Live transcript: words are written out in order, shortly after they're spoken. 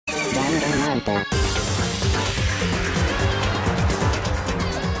Danganronpa.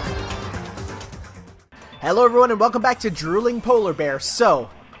 Hello everyone and welcome back to Drooling Polar Bear. So,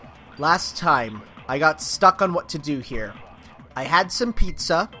 last time I got stuck on what to do here. I had some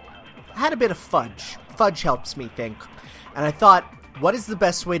pizza, I had a bit of fudge. Fudge helps me think. And I thought, what is the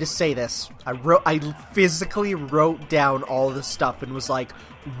best way to say this? I physically wrote down all the stuff and was like,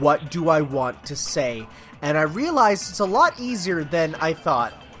 what do I want to say? And I realized it's a lot easier than I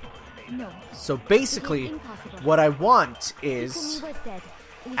thought. So basically, what I want is,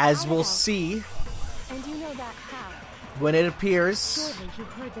 as we'll see, And you know that how? when it appears, Surely you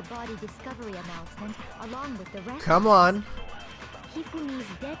heard the body discovery announcement along with the rest. come on, Hifumi's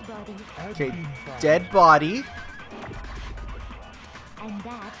dead body. okay, dead body. And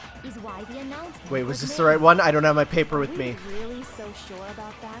that is why the announcement. Wait, was this the right one? I don't have my paper with me. Are we really so sure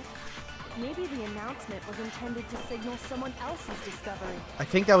about that? Maybe the announcement was intended to signal someone else's discovery. I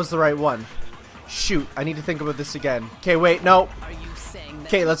think that was the right one. Shoot, I need to think about this again. Okay, wait, no.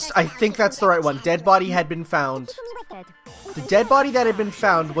 Okay, I think that's the right one. Dead body had been found. The dead body that had been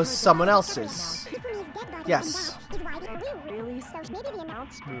found was someone else's. Yes. Really? Maybe the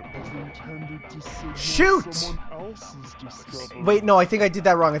announcement was intended to signal Shoot! someone else's discovery. Wait, no, I think I did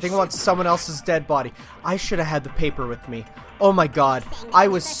that wrong. I think I want someone else's dead body. I should have had the paper with me. Oh my god. I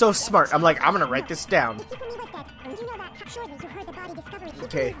was so smart. I'm like, I'm gonna write this down.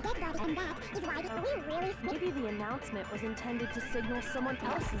 Okay. Maybe the announcement was intended to signal someone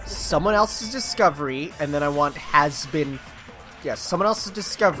else's discovery. Someone else's discovery, and then I want has been... Yes, someone else's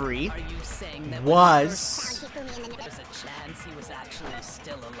discovery Are you saying that was... there's a chance he was actually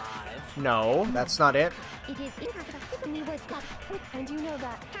still alive? No, that's not it. It is impossible. Hifumi was dead. And you know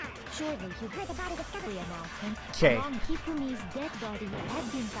that Surely you heard the body discovery announcement. 'Kay. Along Hifumi's dead body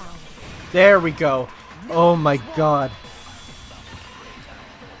had been found. There we go. Oh my god.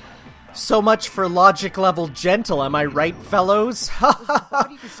 So much for logic level gentle, am I right, fellows?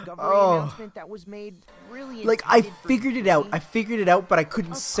 Body discovery Oh. announcement that was made really Like, I intended for figured it out. I figured it out, but I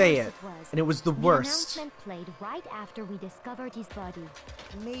couldn't say it. And it was the worst. The announcement played right after we discovered his body.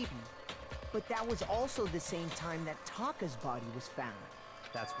 maybe, but that was also the same time that Taka's body was found.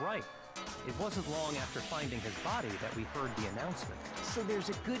 That's right. It wasn't long after finding his body that we heard the announcement. So there's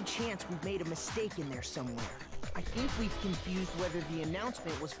a good chance we've made a mistake in there somewhere. I think we've confused whether the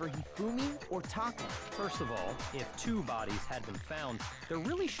announcement was for Hifumi or Taka. First of all, if two bodies had been found, there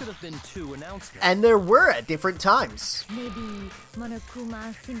really should have been two announcements. And there were at different times. Maybe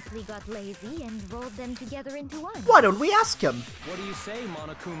Monokuma simply got lazy and rolled them together into one. Why don't we ask him? What do you say,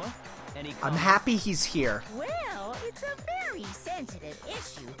 Monokuma? Any I'm comments? happy he's here. Well, it's a very sensitive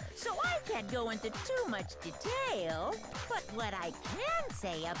issue, so I can't go into too much detail. But what I can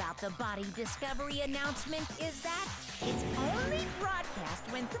say about the body discovery announcement is that it's only broadcast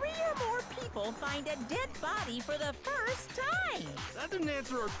when 3 or more people find a dead body for the first time. That didn't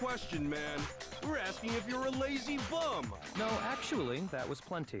answer our question, man. We're asking if you're a lazy bum. No, actually, that was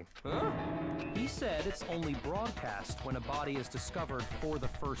plenty. Huh? He said it's only broadcast when a body is discovered for the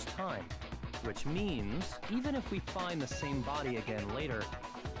first time. Which means, even if we find the same body again later,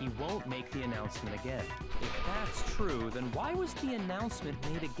 he won't make the announcement again. If that's true, then why was the announcement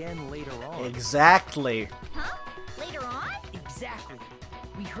made again later on? Exactly. Huh? Later on? Exactly.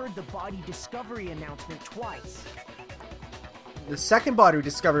 We heard the body discovery announcement twice. The second body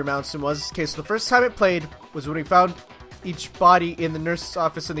discovery announcement was, okay, so the first time it played was when we found each body in the nurse's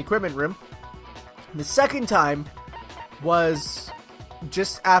office in the equipment room. And the second time was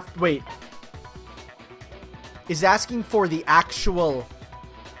just after, wait, is asking for the actual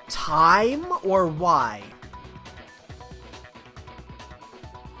time or why?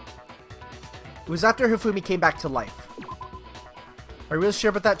 It was after Hifumi came back to life. Are you really sure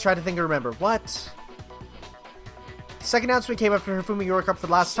about that? Try to think and remember. What? The second announcement came after Hifumi woke up for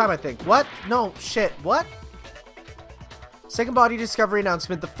the last time, I think. What? No, shit. What? Second body discovery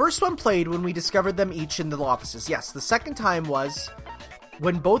announcement. The first one played when we discovered them each in the offices. Yes, the second time was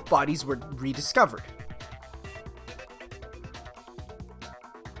when both bodies were rediscovered.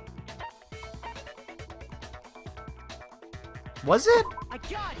 Was it? I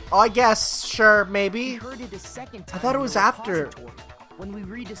got it. Oh, I guess. Sure, We maybe. heard it a second time. I thought it in was the after. repository, when we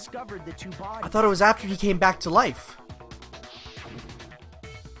rediscovered the two bodies. I thought it was after he came back to life.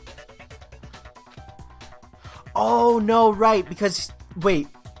 Oh, no, right, because... Wait,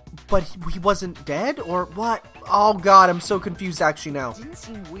 but he wasn't dead? Or what? Oh, God, I'm so confused actually now. It didn't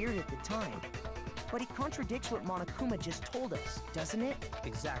seem weird at the time, but it contradicts what Monokuma just told us, doesn't it?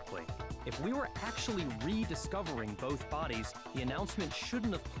 Exactly. If we were actually rediscovering both bodies, the announcement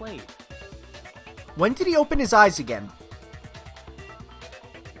shouldn't have played. When did he open his eyes again?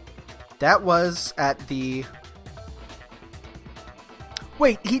 That was at the...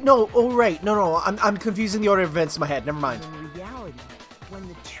 Wait, no, oh right, no, I'm confusing the order of events in my head, never mind. In reality, when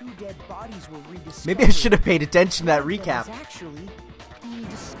the two dead bodies were rediscovered... Maybe I should have paid attention to that recap. ...was actually being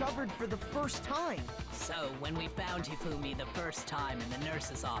discovered for the first time. So, when we found Hifumi the first time in the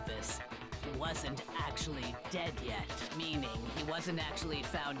nurse's office, he wasn't actually dead yet. Meaning, he wasn't actually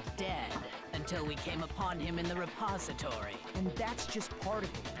found dead until we came upon him in the repository. And that's just part of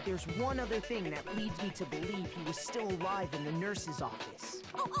it. There's one other thing that leads me to believe he was still alive in the nurse's office.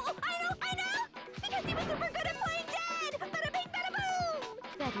 Oh, I know! Because he was super good at playing dead! Bada bing, bada boom!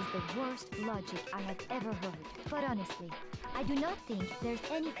 That is the worst logic I have ever heard. But honestly, I do not think there's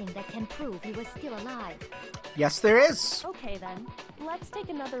anything that can prove he was still alive. Yes, there is. Okay then, let's take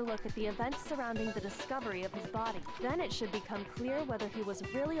another look at the events surrounding the discovery of his body. Then it should become clear whether he was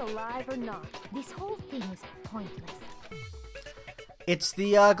really alive or not. This whole thing is pointless. It's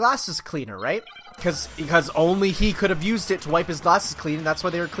the glasses cleaner, right? Because only he could have used it to wipe his glasses clean, and that's why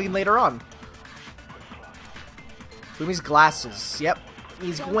they were clean later on. Fumi's glasses. Yep,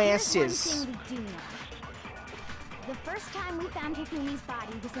 his glasses. Here's one thing we do know. The first time we found Hifumi's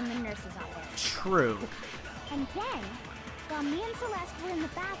body was in the nurse's office. True. And then, while me and Celeste were in the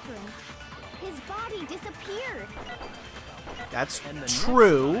bathroom, his body disappeared. That's And the next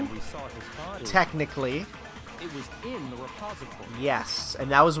true. time we saw his body, Technically. it was in the repository. Yes,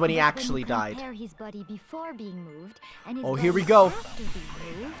 and that was when he But actually when you died. compare his body before being moved and his Oh, here we body go. after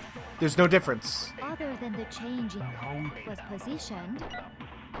being moved, There's no difference. other than the change in how it was positioned,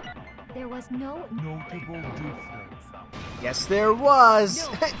 there was no notable difference. Yes, there was.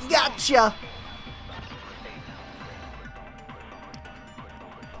 Gotcha.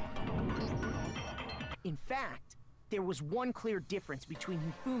 In fact, there was one clear difference between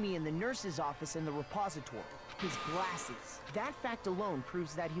Hifumi in the nurse's office and the repository. His glasses. That fact alone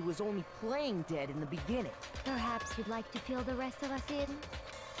proves that he was only playing dead in the beginning. Perhaps you'd like to fill the rest of us in?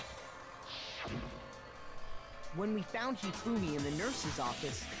 When we found Hifumi in the nurse's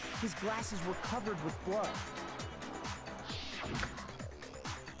office, his glasses were covered with blood.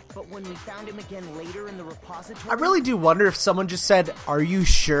 But when we found him again later in the repository... I really do wonder if someone just said, "Are you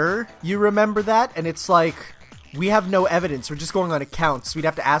sure you remember that?" And it's like, we have no evidence. We're just going on accounts. We'd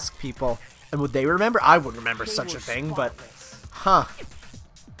have to ask people. And would they remember? I wouldn't remember they such were a thing, but... spotless. Huh.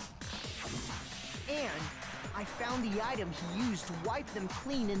 And I found the item he used to wipe them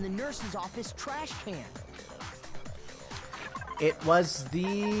clean in the nurse's office trash can. It was the...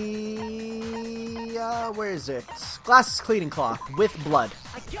 where is it? Glasses cleaning cloth with blood.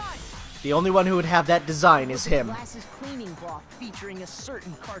 I got it! The only one who would have that design is him. Glasses cleaning cloth featuring a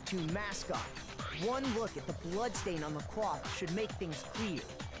certain cartoon mascot. One look at the bloodstain on the cloth should make things clear.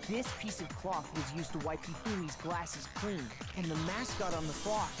 This piece of cloth was used to wipe Hifumi's glasses clean, and the mascot on the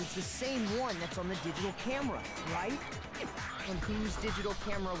cloth is the same one that's on the digital camera, right? And whose digital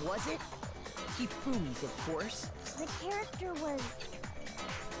camera was it? Hifumi's, of course. The character was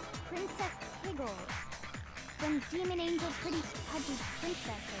Princess Piggles from Demon Angel Pretty Pudgy Princess,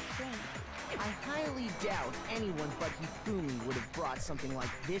 I think. I highly doubt anyone but Hifumi would have brought something like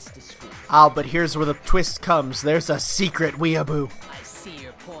this to school. Oh, but here's where the twist comes. There's a secret weeaboo. I see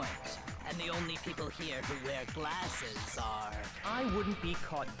your point. And the only people here who wear glasses are... I wouldn't be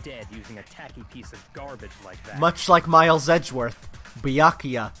caught dead using a tacky piece of garbage like that. Much like Miles Edgeworth,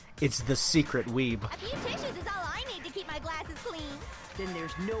 Byakuya is the secret weeb. A few tissues is all I need to keep my glasses clean. Then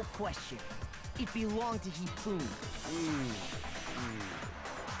there's no question. It belonged to Hifumi.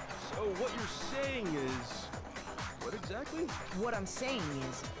 So what you're saying is... What exactly? What I'm saying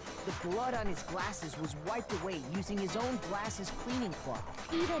is, the blood on his glasses was wiped away using his own glasses cleaning cloth.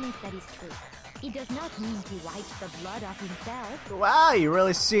 Even if that is true, it does not mean he wiped the blood off himself. Wow, you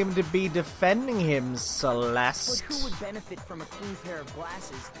really seem to be defending him, But Celeste. who would benefit from a clean pair of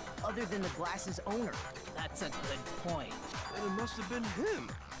glasses other than the glasses owner? That's a good point. And it must have been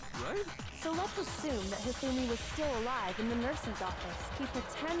him, right? So let's assume that Hifumi was still alive in the nurse's office. He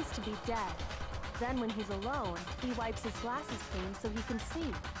pretends to be dead. Then when he's alone, he wipes his glasses clean so he can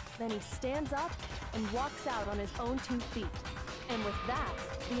see. Then he stands up and walks out on his own 2 feet. And with that,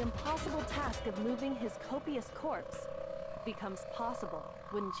 the impossible task of moving his copious corpse becomes possible,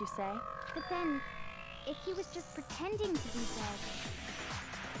 wouldn't you say? But then, if he was just pretending to be dead,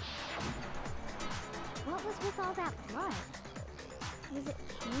 what was with all that blood? Was it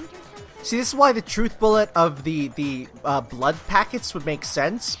paint or something? See, this is why the truth bullet of the blood packets would make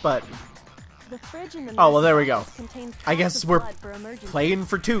sense, but The fridge in the Oh, well, there we nurse's go. office contains I tons guess of we're blood for emergencies. playing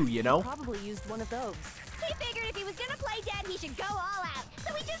for two, you know? Probably used one of those. He figured if he was gonna play dead, he should go all out.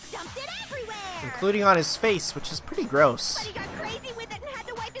 So he just dumped it everywhere. Including on his face, which is pretty gross. But he got crazy with it and had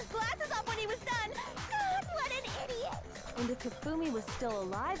to wipe his glasses off And if Hifumi was still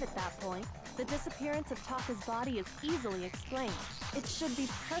alive at that point, the disappearance of Taka's body is easily explained. It should be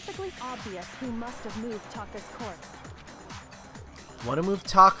perfectly obvious who must have moved Taka's corpse. One who moved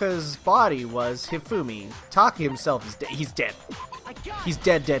Taka's body was Hifumi. Taka himself is dead. He's dead. He's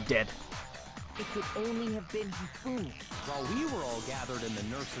dead. It could only have been Hifumi. While we were all gathered in the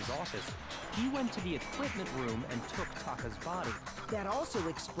nurse's office, he went to the equipment room and took Taka's body. That also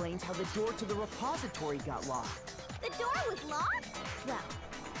explains how the door to the repository got locked. The door was locked? Well,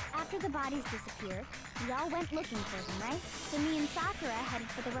 after the bodies disappeared, we all went looking for them, right? So me and Sakura headed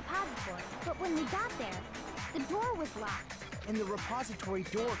for the repository. But when we got there, the door was locked. And the repository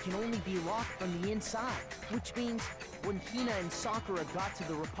door can only be locked from the inside. Which means, when Hina and Sakura got to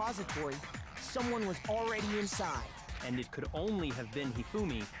the repository, someone was already inside. And it could only have been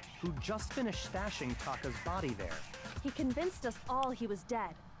Hifumi, who'd just finished stashing Taka's body there. He convinced us all he was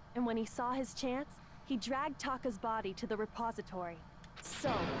dead, and when he saw his chance, he dragged Taka's body to the repository.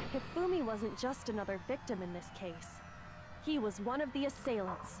 So, Hifumi wasn't just another victim in this case. He was one of the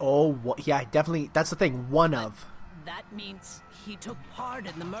assailants. Oh, yeah, definitely. That's the thing. One of. That means he took part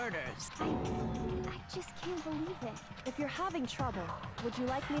in the murders. I just can't believe it. If you're having trouble, would you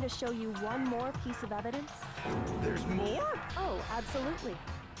like me to show you one more piece of evidence? There's more? Oh, absolutely.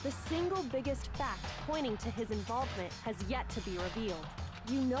 The single biggest fact pointing to his involvement has yet to be revealed.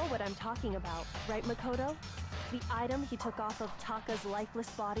 You know what I'm talking about, right, Makoto? The item he took off of Taka's lifeless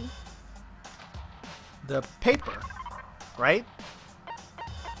body? The paper, right?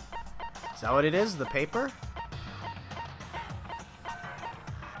 Is that what it is? The paper?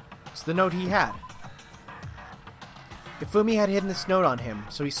 It's the note he had. Hifumi had hidden this note on him,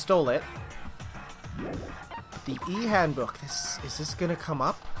 so he stole it. The e-handbook. Is this gonna come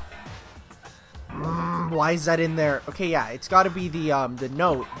up? Why is that in there? Okay, yeah, it's gotta be the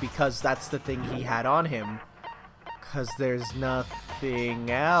note, because that's the thing he had on him. Because there's nothing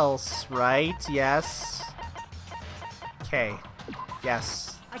else, right? Yes. Okay.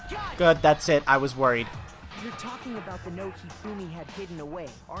 Yes. Good, that's it. I was worried. You're talking about the note Hifumi had hidden away,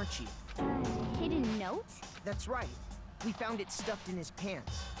 aren't you? Hidden note? That's right. We found it stuffed in his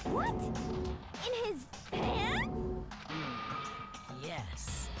pants. What? In his pants?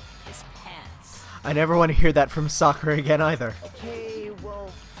 Yes, his pants. I never want to hear that from Sakura again either. Okay,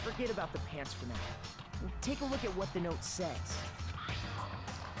 well, forget about the pants for now. Take a look at what the note says.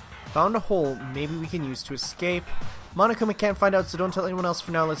 Found a hole maybe we can use to escape. Monokuma can't find out, so don't tell anyone else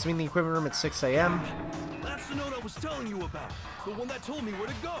for now. Let's meet in the equipment room at 6 a.m. That's the note I was telling you about. The one that told me where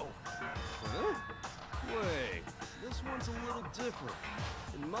to go. Huh? Wait, this one's a little different.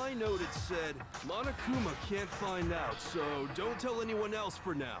 In my note it said, Monokuma can't find out, so don't tell anyone else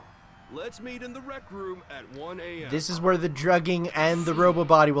for now. Let's meet in the rec room at 1 a.m. This is where the drugging and the robo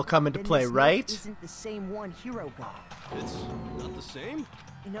body will come into Then play, this note right? Isn't the same one Hiro got. It's not the same?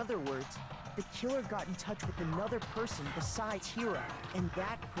 In other words, the killer got in touch with another person besides Hiro, and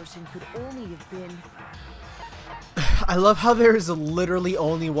that person could only have been... I love how there is literally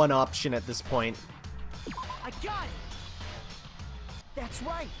only one option at this point. I got it! That's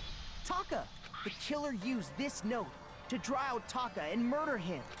right! Taka! The killer used this note to draw out Taka and murder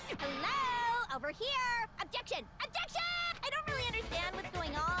him. Hello? Over here! Objection! Objection! I don't really understand what's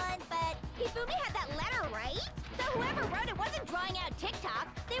going on, but Hifumi had that letter, right? So whoever wrote it wasn't drawing out TikTok,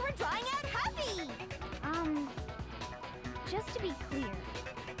 they were drawing out Huffy! Just to be clear,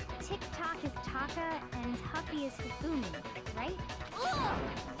 TikTok is Taka and Huffy is Hifumi, right? Ugh!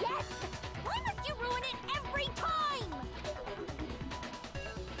 Yes! Why must you ruin it every time?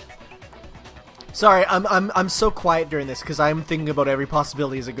 Sorry, I'm so quiet during this because I'm thinking about every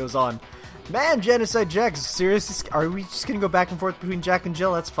possibility as it goes on. Man, Genocide Jack, seriously, are we just gonna go back and forth between Jack and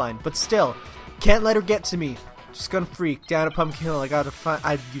Jill? That's fine, but still, can't let her get to me. Just gonna freak down at Pumpkin Hill. I gotta find.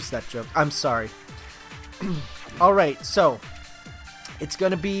 I used that joke. I'm sorry. All right, so it's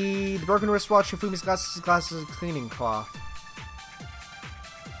gonna be the broken wristwatch, Hifumi's glasses, cleaning cloth.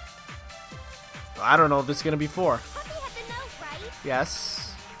 I don't know what this is gonna be for. Huffy had the note, right?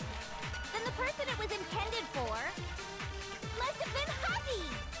 Yes. Then the person it was intended for must have been Huffy!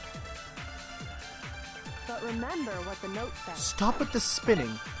 But remember what the note says. Stop with the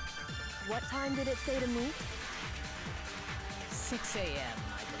spinning. What time did it say to me? 6 a.m.,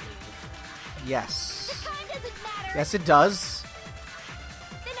 I believe. Yes. The time doesn't matter! Yes, it does.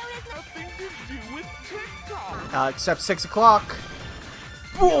 The note has nothing To do with TikTok. Except 6 o'clock.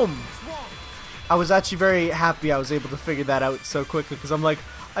 Boom! I was actually very happy I was able to figure that out so quickly because I'm like,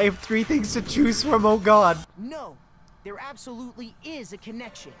 I have 3 things to choose from, oh god. No, there absolutely is a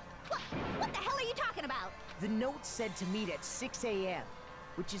connection. What the hell are you talking about? The note said to meet at 6 a.m.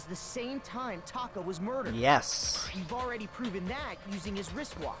 which is the same time Taka was murdered. Yes. We've already proven that using his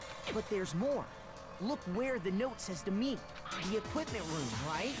wristwatch. But there's more. Look where the note says to meet. The equipment room,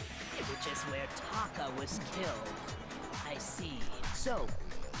 right? Which is where Taka was killed. I see. So,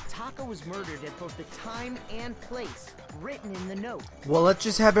 Taka was murdered at both the time and place, written in the note. Well, let's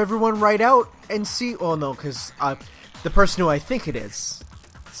just have everyone write out and see. Oh, no, because the person who I think it is,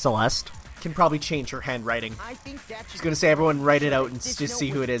 Celeste, can probably change her handwriting. I think that I was going to say everyone write it out and just see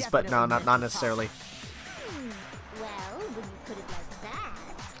who it is, but no, not necessarily. Well, when you put it like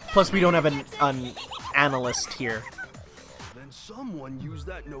that... Plus, we don't have an analyst here. Then someone used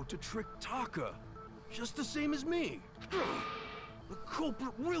that note to trick Taka. Just the same as me. The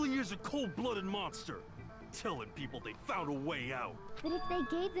culprit really is a cold-blooded monster. Telling people they found a way out. But if they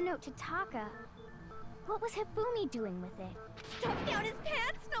gave the note to Taka, what was Hifumi doing with it? Stuffed down his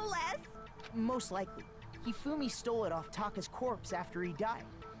pants, no less! Most likely. Hifumi stole it off Taka's corpse after he died.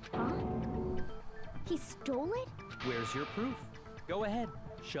 Huh? He stole it? Where's your proof? Go ahead,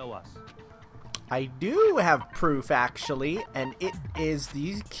 show us. I do have proof, actually, and it is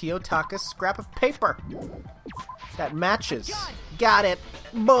the Kiyotaka scrap of paper. That matches. Got it.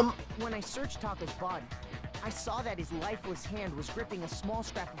 Boom. When I searched Taka's body, I saw that his lifeless hand was gripping a small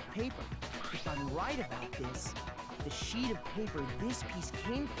scrap of paper. If I'm right about this, the sheet of paper this piece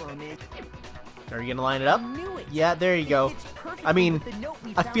came from is... Are you gonna line it up? I knew it. Yeah, there you go. It's perfect I mean, with the note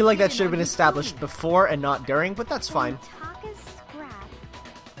we I found feel like that hidden should have on been established Hifumi. before and not during, but that's fine. Taka's scrap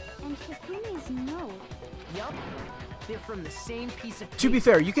and Hifumi's note. Yup. They're from the same piece of paper. To be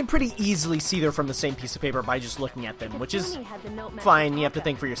fair, you can pretty easily see they're from the same piece of paper by just looking at them, which is Hifumi had the note meant fine. for You have to Taka,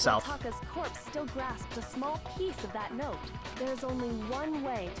 think for but yourself. Taka's corpse still grasped a small piece of that note. There's only one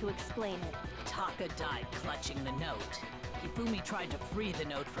way to explain it. Taka died clutching the note. Hifumi tried to free the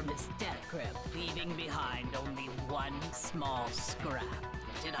note from his death grip, leaving behind only one small scrap.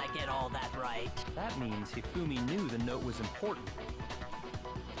 Did I get all that right? That means Hifumi knew the note was important.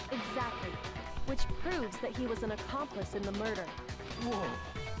 Exactly. Which proves that he was an accomplice in the murder. Whoa.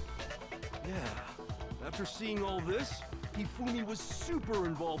 Yeah. After seeing all this, Hifumi was super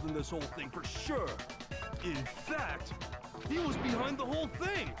involved in this whole thing for sure. In fact, he was behind the whole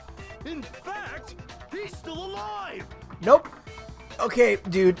thing. In fact, he's still alive. Nope. Okay,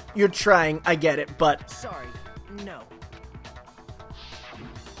 dude, you're trying. I get it, but Sorry, no.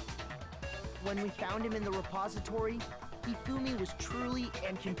 When we found him in the repository, Hifumi was truly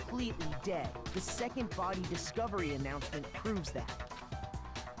and completely dead. The second body discovery announcement proves that.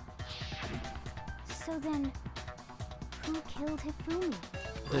 So then, who killed Hifumi?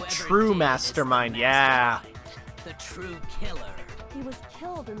 the Whoever true did is the mastermind, yeah. The true killer. He was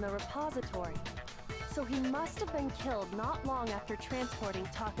killed in the repository. So he must have been killed not long after transporting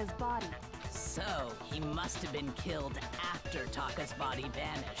Taka's body. So, he must have been killed after Taka's body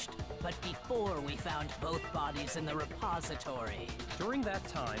vanished, but before we found both bodies in the repository. During that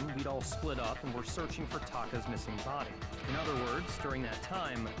time, we'd all split up and were searching for Taka's missing body. In other words, during that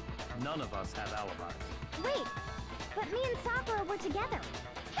time, none of us have alibis. Wait, but me and Sakura were together.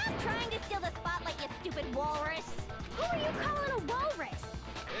 Stop trying to steal the spotlight, you stupid walrus. Who are you calling a walrus?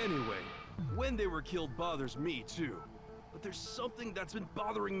 Anyway, when they were killed bothers me too. But there's something that's been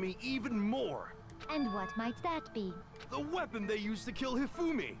bothering me even more. And what might that be? The weapon they used to kill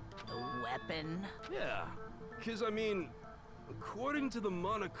Hifumi. The weapon? Yeah, because I mean, according to the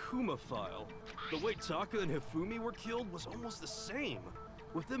Monokuma file, the way Taka and Hifumi were killed was almost the same,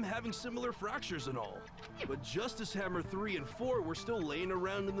 with them having similar fractures and all. But Justice Hammer 3 and 4 were still laying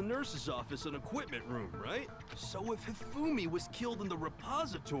around in the nurse's office and equipment room, right? So if Hifumi was killed in the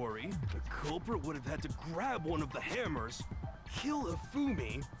repository, the culprit would have had to grab one of the hammers, kill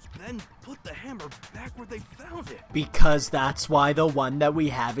Hifumi, then put the hammer back where they found it. Because that's why the one that we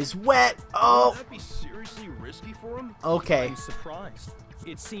have is wet. Oh, Would that be seriously risky for him? okay. I'm surprised.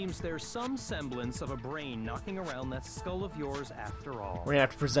 It seems there's some semblance of a brain knocking around that skull of yours after all. We're gonna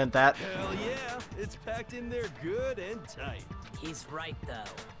have to present that. Hell yeah, it's packed in there good and tight. He's right,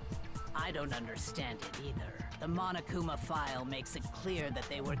 though. I don't understand it either. The Monokuma file makes it clear that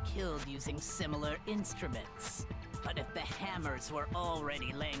they were killed using similar instruments. But if the hammers were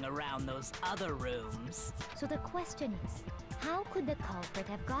already laying around those other rooms... So the question is, how could the culprit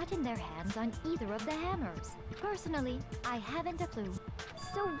have gotten their hands on either of the hammers? Personally, I haven't a clue.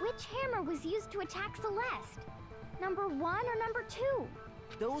 So which hammer was used to attack Celeste? Number 1 or number 2?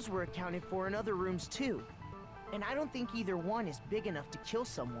 Those were accounted for in other rooms too. And I don't think either one is big enough to kill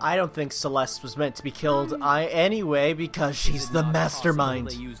someone. I don't think Celeste was meant to be killed anyway because Is she's it the not mastermind.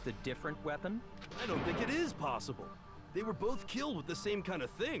 possible they used a different weapon? I don't think it is possible. They were both killed with the same kind of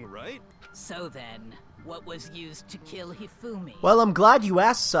thing, right? So then, what was used to kill Hifumi? Well, I'm glad you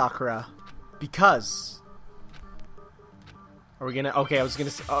asked, Sakura. Because... Are we gonna... Okay, I was gonna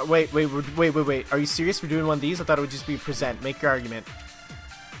say... wait. Are you serious? We're doing one of these? I thought it would just be present. Make your argument.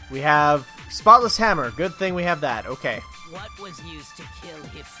 We have... Spotless Hammer. Good thing we have that. Okay. What was used to kill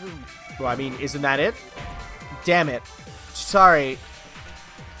Hifumi? Well, I mean, isn't that it? Damn it. Sorry.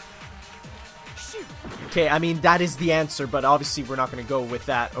 Okay, I mean, that is the answer, but obviously we're not going to go with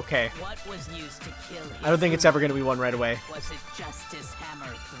that. Okay. What was used to kill Hifumi? I don't think it's ever going to be one right away. Was it Justice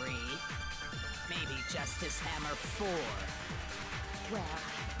Hammer 3? Maybe Justice Hammer 4? Well,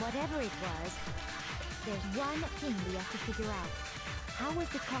 whatever it was, there's one thing we have to figure out. How was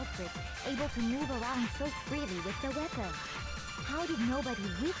the culprit able to move around so freely with the weapon? How did nobody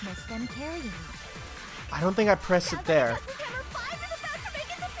witness them carrying it? I don't think I pressed it there. Justice Hammer 5 is about to make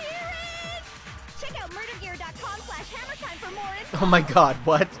its appearance! Check out murdergear.com/hammertime for more info. Oh my god,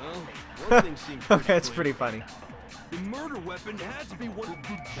 what? Well, one thing seems pretty Okay, it's clear. pretty funny. The murder weapon had to be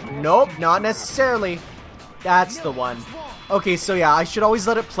one. Nope, not necessarily. That's the one. Okay, so yeah, I should always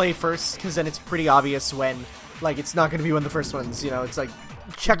let it play first, because then it's pretty obvious when, like, it's not going to be one of the first ones, you know, it's like,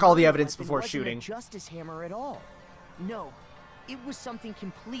 check all the evidence before It wasn't shooting. a Justice Hammer at all. No, it was something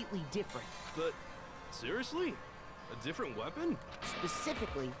completely different. But seriously, a different weapon?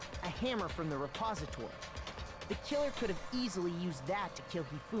 Specifically, a hammer from the repository. The killer could have easily used that to kill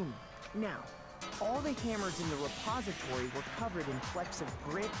Hifumi. Now, all the hammers in the repository were covered in flecks of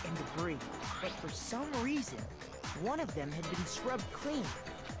grit and debris, but for some reason, one of them had been scrubbed clean.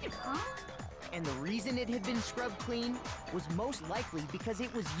 And the reason it had been scrubbed clean was most likely because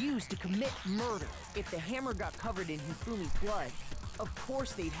it was used to commit murder. If the hammer got covered in Hifumi's blood, of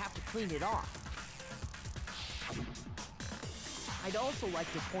course they'd have to clean it off. I'd also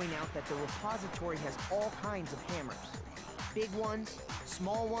like to point out that the repository has all kinds of hammers. Big ones,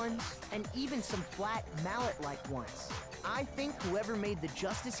 small ones, and even some flat mallet-like ones. I think whoever made the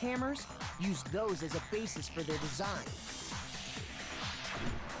Justice Hammers used those as a basis for their design.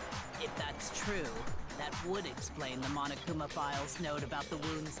 If that's true, that would explain the Monokuma file's note about the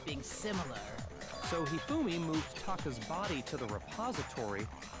wounds being similar. So Hifumi moved Taka's body to the repository,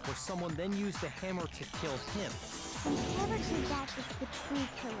 where someone then used a hammer to kill him. Whoever did that was the true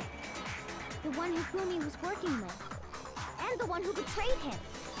killer. The one Hifumi was working with. And the one who betrayed him.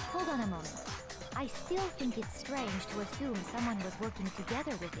 Hold on a moment. I still think it's strange to assume someone was working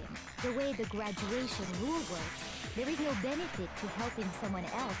together with him. The way the graduation rule works, there is no benefit to helping someone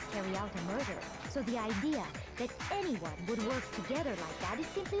else carry out a murder. So the idea that anyone would work together like that is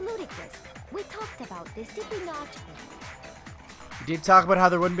simply ludicrous. We talked about this, did we not? We did talk about how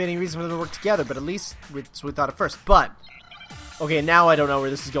there wouldn't be any reason for them to work together, but at least we thought at first. But, okay, now I don't know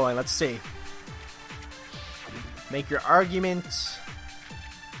where this is going. Let's see. Make your argument.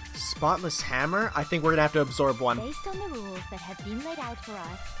 Spotless Hammer? I think we're gonna have to absorb one. Based on the rules that have been laid out for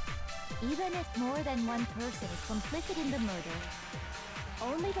us, even if more than one person is complicit in the murder,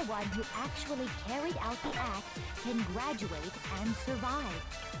 only the one who actually carried out the act can graduate and survive.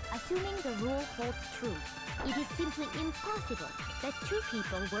 Assuming the rule holds true, it is simply impossible that two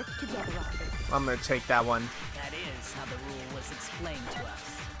people work together on this. I'm gonna take that one. That is how the rule was explained to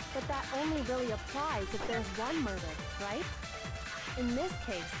us. But that only really applies if there's one murder, right? In this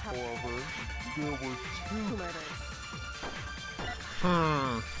case, however, there were two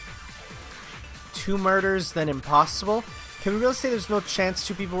murders. Two murders, then impossible? Can we really say there's no chance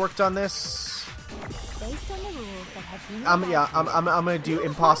two people worked on this? Based on the rules that have been I'm gonna do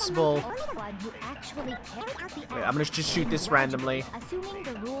impossible. only the one who actually carried out the act. Wait, I'm gonna just shoot this randomly. Assuming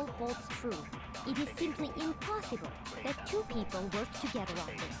the rule holds true, it is simply impossible that two people work together on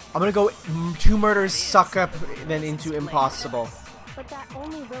this. I'm gonna go two murders suck up then into impossible. But that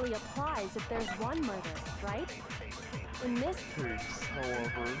only really applies if there's one murder, right? In this case,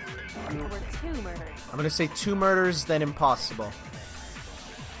 however, there were two murders. I'm gonna say two murders, then impossible.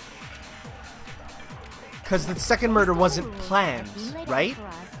 Because the second murder wasn't planned, right?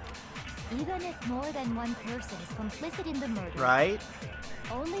 Even if more than one person is complicit in the murder, Right?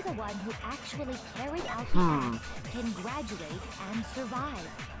 only the one who actually carried out the act can graduate and survive.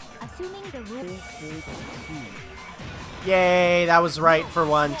 Assuming the rule... Yay, that was right for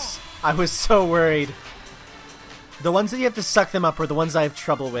once. I was so worried. The ones that you have to suck them up are the ones I have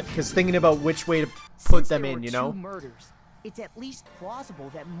trouble with, because thinking about which way to put Since them there in, were you know? two murders, it's at least plausible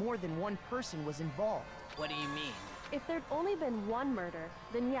that more than one person was involved. What do you mean? If there'd only been one murder,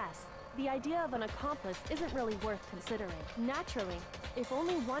 then yes, the idea of an accomplice isn't really worth considering. Naturally, if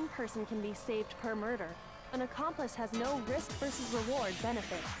only one person can be saved per murder, an accomplice has no risk versus reward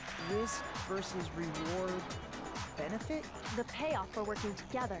benefit. Risk versus reward. benefit? The payoff for working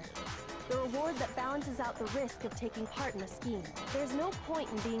together. The reward that balances out the risk of taking part in a scheme. There's no point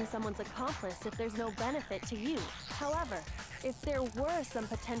in being someone's accomplice if there's no benefit to you. However, if there were some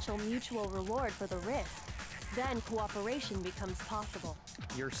potential mutual reward for the risk, then cooperation becomes possible.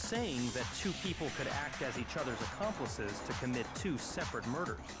 You're saying that two people could act as each other's accomplices to commit two separate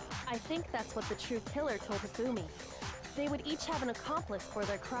murders. I think that's what the true killer told Hifumi. They would each have an accomplice for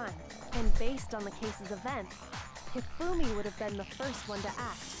their crime, and based on the case's events, Hifumi would have been the first one to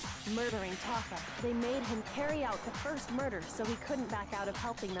act, murdering Taka. They made him carry out the first murder so he couldn't back out of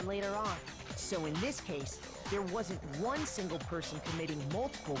helping them later on. So in this case, there wasn't one single person committing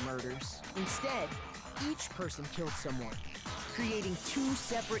multiple murders. Instead, each person killed someone, creating two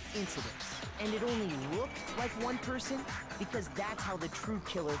separate incidents. And it only looked like one person because that's how the true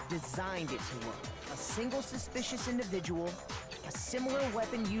killer designed it to look. A single suspicious individual, a similar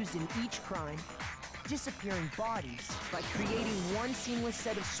weapon used in each crime, disappearing bodies. By creating one seamless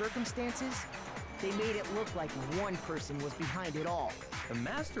set of circumstances, they made it look like one person was behind it all. The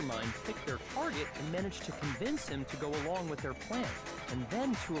mastermind picked their target and managed to convince him to go along with their plan. And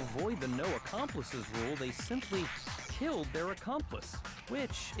then, to avoid the no accomplices rule, they simply killed their accomplice.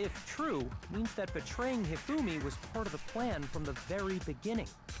 Which, if true, means that betraying Hifumi was part of the plan from the very beginning.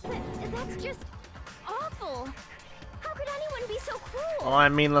 That's just awful. How could anyone be so cruel? Well, I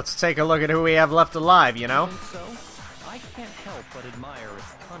mean, let's take a look at who we have left alive, you know? You think so? I can't help but admire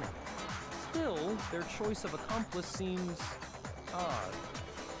its cunning. Still, their choice of accomplice seems odd.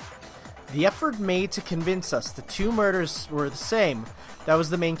 The effort made to convince us the two murders were the same. That was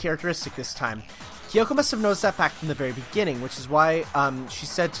the main characteristic this time. Kyoko must have noticed that fact from the very beginning, which is why she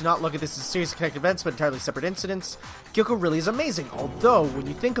said to not look at this as a series of connected events, but entirely separate incidents. Kyoko really is amazing, although, when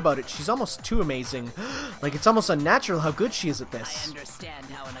you think about it, she's almost too amazing. Like, it's almost unnatural how good she is at I this. understand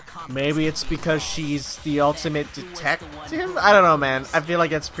how an accomplice Maybe it's because she's the ultimate detective? I don't know, man. I feel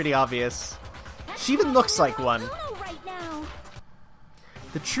like it's pretty obvious. She even looks like one. Right now.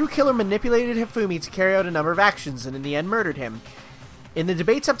 The true killer manipulated Hifumi to carry out a number of actions, and in the end murdered him. In the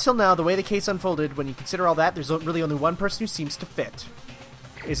debates up till now, the way the case unfolded, when you consider all that, there's really only one person who seems to fit.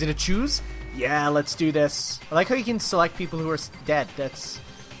 Is it a choose? Yeah, let's do this. I like how you can select people who are dead.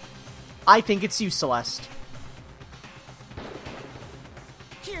 I think it's you, Celeste.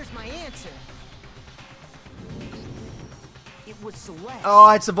 Here's my answer. It was Celeste. Oh,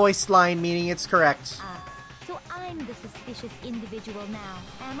 it's a voiced line, meaning it's correct. So I'm the suspicious individual now,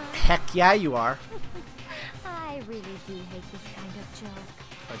 am I? Heck yeah, you are. I really do hate this kind of joke.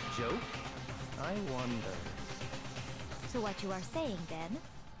 A joke? I wonder. So what you are saying, then,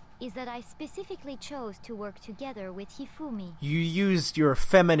 is that I specifically chose to work together with Hifumi. You used your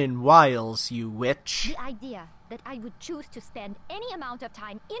feminine wiles, you witch. The idea that I would choose to spend any amount of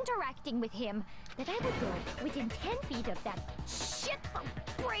time interacting with him, that I would go within 10 feet of that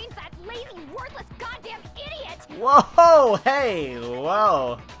shit-brain-fat, lazy, worthless, goddamn idiot! Whoa, hey,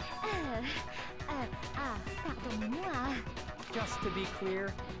 whoa. Pardonnez-moi. Just to be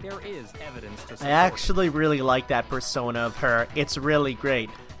clear, there is evidence to support I actually really like that persona of her. It's really great.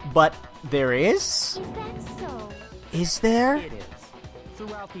 But there is? Is that so? Is there? it is.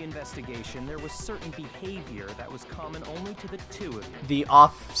 Throughout the investigation, there was certain behavior that was common only to the two of you. The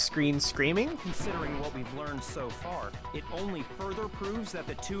off-screen screaming? Considering what we've learned so far, it only further proves that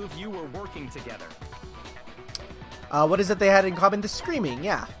the two of you were working together. What is it they had in common? The screaming,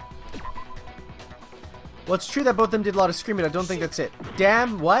 yeah. Well, it's true that both of them did a lot of screaming. I don't think that's it.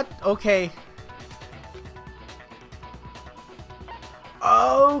 Damn, what? Okay.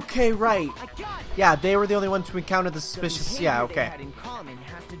 Okay, right. Yeah, they were the only ones who encountered the suspicious... Yeah, They okay. had in common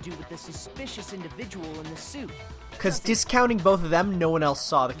has to do with the suspicious individual in the suit. Because discounting both of them, no one else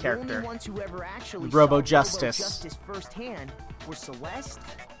saw the The character. only ones who ever actually Robo saw Justice. Justice firsthand were Celeste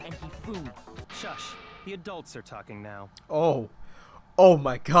and Hifumi. Shush. The adults are talking now. Oh. Oh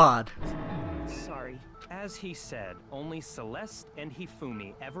my god. Sorry. As he said, only Celeste and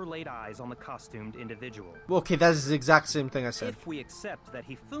Hifumi ever laid eyes on the costumed individual. Okay, that is the exact same thing I said. If we accept that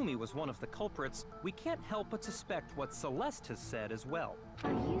Hifumi was one of the culprits, we can't help but suspect what Celeste has said as well.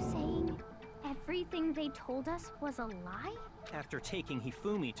 Are you saying everything they told us was a lie? After taking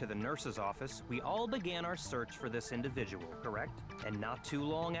Hifumi to the nurse's office, we all began our search for this individual, correct? And not too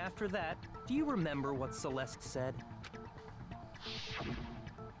long after that, do you remember what Celeste said?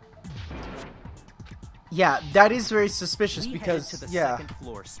 Yeah, that is very suspicious We because, headed to the yeah. second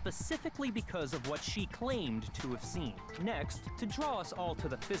floor specifically because of what she claimed to have seen. Next, to draw us all to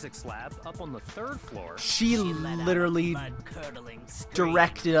the physics lab up on the third floor, She let out a literally blood-curdling scream.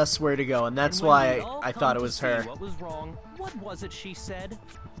 directed us where to go, and that's and when why we all I come thought it to was see her. What was wrong? What was it she said?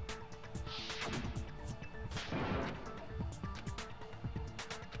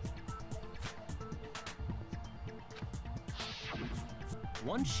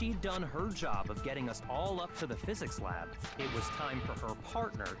 Once she'd done her job of getting us all up to the physics lab, it was time for her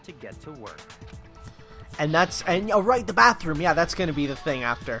partner to get to work. And oh right, the bathroom. Yeah, that's gonna be the thing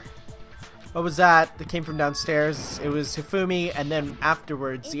after. What was that? That came from downstairs. It was Hifumi, and then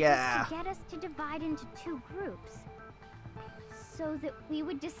afterwards, yeah. It was to get us to divide into two groups. So that we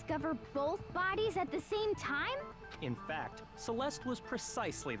would discover both bodies at the same time? In fact, Celeste was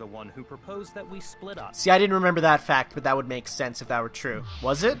precisely the one who proposed that we split up. See, I didn't remember that fact, but that would make sense if that were true.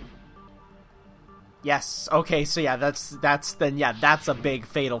 Was it? Yes. Okay, so yeah, that's a big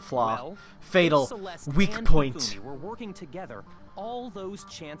fatal flaw. Well, fatal weak and point. Hifumi were working together, all those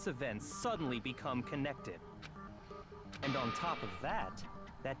chance events suddenly become connected. And on top of that,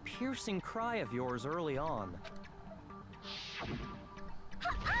 that piercing cry of yours early on.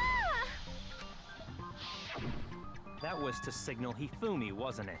 That was to signal Hifumi,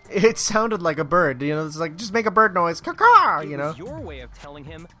 wasn't it? It sounded like a bird, you know, it's like, just make a bird noise, caw-caw, you know? It was your way of telling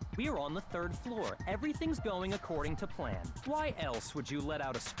him, we're on the 3rd floor, everything's going according to plan. Why else would you let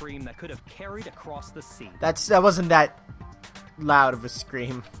out a scream that could have carried across the sea? That wasn't that loud of a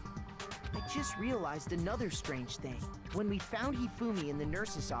scream. I just realized another strange thing. When we found Hifumi in the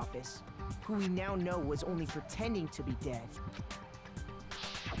nurse's office, who we now know was only pretending to be dead.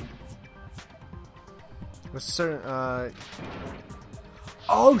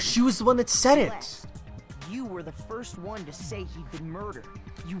 Oh, she was the one that said it. Celeste, you were the first one to say he'd been murdered.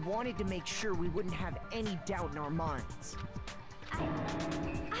 You wanted to make sure we wouldn't have any doubt in our minds.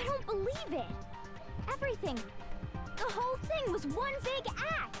 I don't believe it. Everything. The whole thing was one big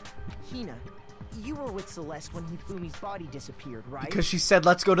act. Hina, you were with Celeste when Hifumi's body disappeared, right? Because she said,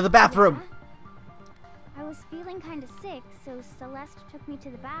 let's go to the bathroom. I was feeling kind of sick, so Celeste took me to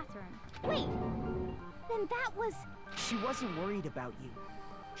the bathroom. Wait, then that was... She wasn't worried about you.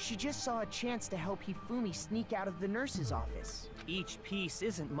 She just saw a chance to help Hifumi sneak out of the nurse's office. Each piece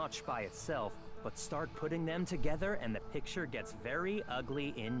isn't much by itself, but start putting them together and the picture gets very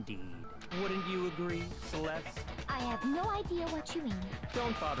ugly indeed. Wouldn't you agree, Celeste? I have no idea what you mean.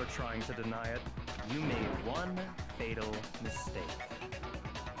 Don't bother trying to deny it. You made one fatal mistake.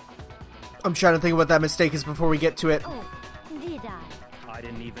 I'm trying to think of what that mistake is before we get to it. Oh, did I? I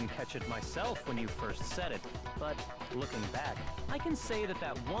didn't even catch it myself when you first said it, but looking back, I can say that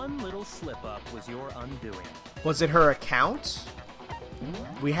that one little slip-up was your undoing. Was it her account?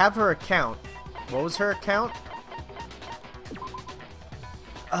 We have her account. What was her account?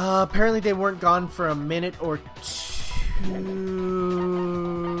 Apparently they weren't gone for a minute or two.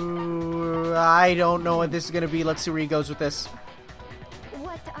 I don't know what this is going to be. Let's see where he goes with this.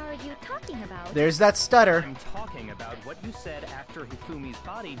 What are you talking about? There's that stutter. I'm talking about what you said after Hifumi's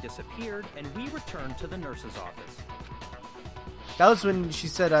body disappeared and we returned to the nurse's office. That was when she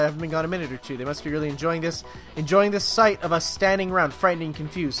said, I haven't been gone a minute or two. They must be really enjoying this sight of us standing around, frightened and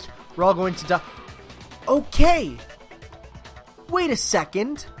confused. We're all going to die. Okay. Wait a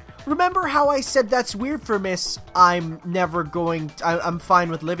second. Remember how I said that's weird for Miss? I'm fine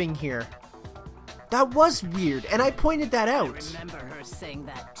with living here. That was weird, and I pointed that out. I remember her saying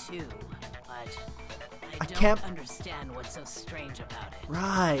that too, but I can't don't understand what's so strange about it.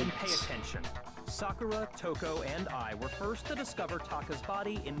 Right. And pay attention. Sakura, Toko, and I were first to discover Taka's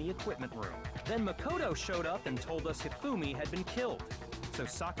body in the equipment room. Then Makoto showed up and told us Hifumi had been killed. So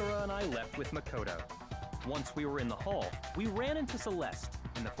Sakura and I left with Makoto. Once we were in the hall, we ran into Celeste,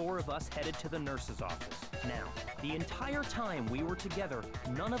 and the four of us headed to the nurse's office. Now, the entire time we were together,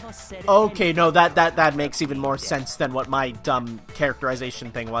 none of us said okay, no, that makes even more sense than what my dumb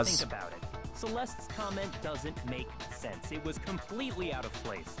characterization thing was. Think about it. Celeste's comment doesn't make sense. It was completely out of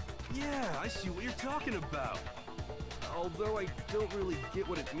place. Yeah, I see what you're talking about. Although I don't really get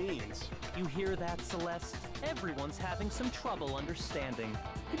what it means. You hear that, Celeste? Everyone's having some trouble understanding.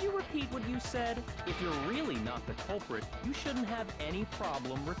 Could you repeat what you said? If you're really not the culprit, you shouldn't have any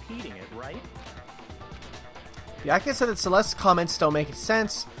problem repeating it, right? Yeah, I can say that Celeste's comments don't make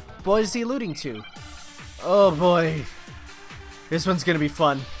sense. What is he alluding to? Oh boy. This one's gonna be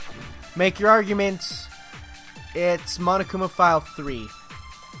fun. Make your argument. It's Monokuma File 3.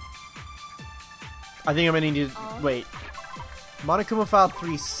 I think I'm gonna need to... Wait. Monokuma File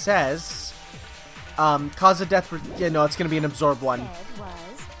 3 says... cause of death... Yeah, no, it's gonna be an absorb one. Said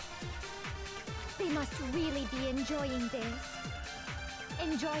was, they must really be enjoying this.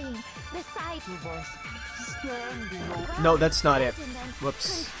 Enjoying the sight of us standing around. No, that's not it. And then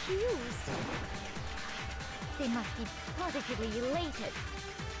Whoops. confused. They must be positively elated.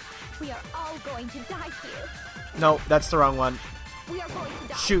 We are all going to die here. No, that's the wrong one. We are going to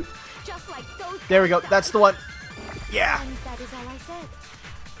die. Shoot. Just like those There we go. guys That's died. the one. Yeah. And that is all I said.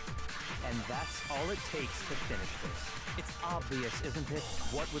 And that's all it takes to finish this. It's obvious, isn't it?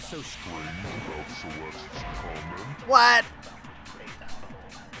 What was so strange about Celeste's comment? What?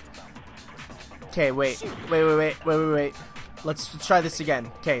 Okay, wait. Let's try this again.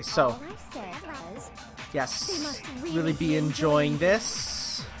 Okay, so. All I said was, Yes. they must Really be enjoying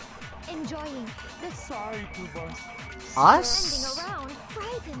this. enjoying the Us? standing around,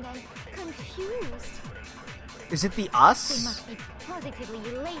 frightened and confused. Is it the They us? must be positively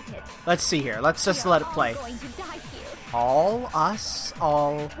elated. Let's see here. Let's just We let are it play. all going to die here. All us,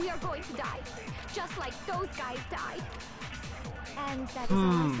 all. We are going to die, just like those guys died. And that is all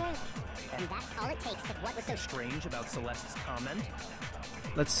I said. And that's all it takes to what was so Strange about Celeste's comment?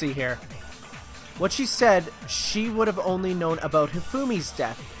 Let's see here. What she said, she would have only known about Hifumi's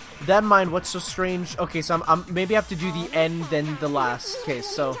death. Then mind, what's so strange? Okay, so I'm maybe I have to do the end, then the last. Okay,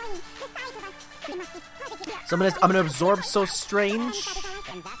 so I'm gonna absorb so strange.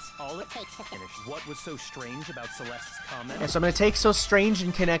 and that's All it takes to finish. What was so strange about Celeste's comment? Yeah, so I'm gonna take so strange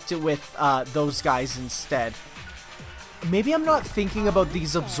and connect it with those guys instead. Maybe I'm not thinking about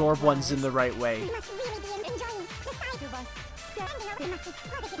these absorb ones in the right way. We must really be enjoying the sight of us standing around. We must be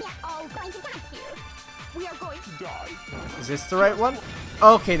positively all going to die here. We are going to die. Is this the right one?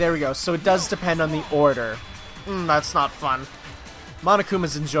 Okay, there we go. So it does depend on the order. That's not fun.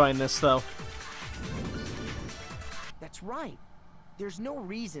 Monokuma's enjoying this, though. That's right. There's no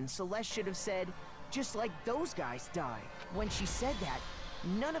reason Celeste should have said, just like those guys died. When she said that,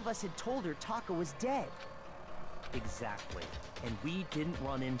 none of us had told her Taka was dead. Exactly. And we didn't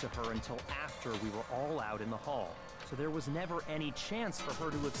run into her until after we were all out in the hall. So there was never any chance for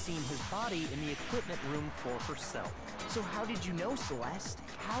her to have seen his body in the equipment room for herself. So how did you know, Celeste?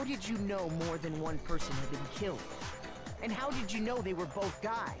 How did you know more than one person had been killed? And how did you know they were both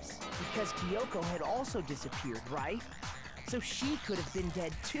guys? Because Kyoko had also disappeared, right? So she could have been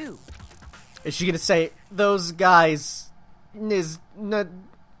dead too. Is she gonna say, those guys is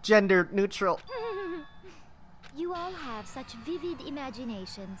gender neutral? You all have such vivid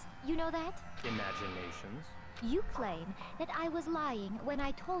imaginations. You know that? Imaginations? You claim that I was lying when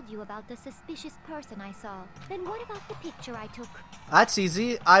I told you about the suspicious person I saw. Then what about the picture I took? That's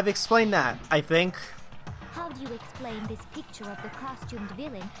easy. I've explained that, I think. How do you explain this picture of the costumed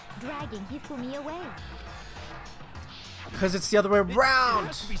villain dragging Hifumi away? Because it's the other way It around.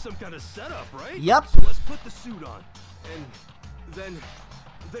 has to be some kind of setup, right? Yep. So let's put the suit on. And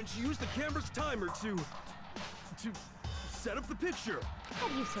then she used the camera's timer to set up the picture.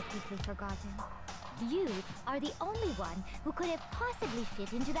 Have you so quickly forgotten? You are the only one who could have possibly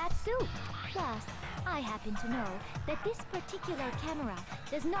fit into that suit. Plus, I happen to know that this particular camera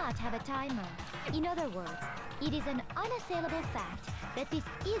does not have a timer. In other words, it is an unassailable fact that this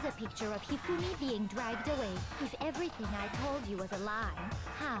is a picture of Hifumi being dragged away. If everything I told you was a lie,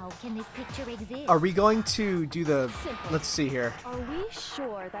 how can this picture exist? Are we going to do the... Let's see here. Are we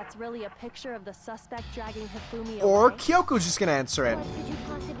sure that's really a picture of the suspect dragging Hifumi Or away? Kyoko's just gonna answer it. What could you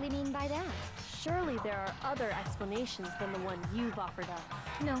possibly mean by that? Surely there are other explanations than the one you've offered up.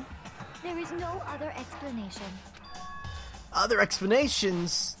 No, there is no other explanation. Other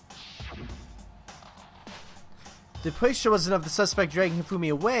explanations? The picture wasn't of the suspect dragging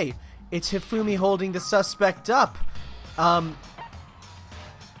Hifumi away. It's Hifumi holding the suspect up.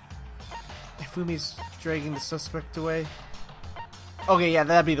 Hifumi's dragging the suspect away. Okay, yeah,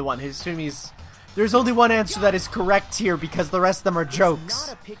 that'd be the one. Hifumi's... There's only one answer that is correct here because the rest of them are It's jokes.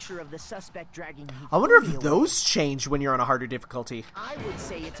 not a picture of the suspect dragging Hifumi I wonder if away. those change when you're on a harder difficulty. I would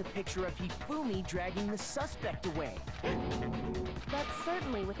say it's a picture of Hifumi dragging the suspect away. That's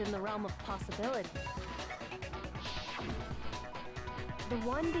certainly within the realm of possibility. The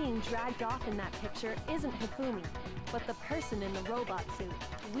one being dragged off in that picture isn't Hifumi, but the person in the robot suit.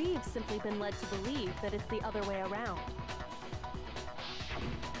 We've simply been led to believe that it's the other way around.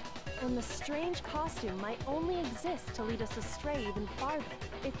 And the strange costume might only exist to lead us astray even farther.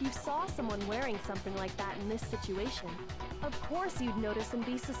 If you saw someone wearing something like that in this situation, of course you'd notice and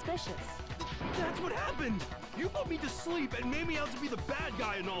be suspicious. That's what happened! You put me to sleep and made me out to be the bad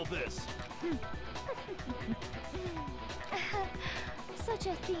guy in all this! Such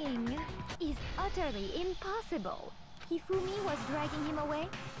a thing is utterly impossible. Hifumi was dragging him away?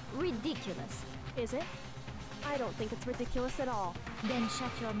 Ridiculous. Is it? I don't think it's ridiculous at all. Then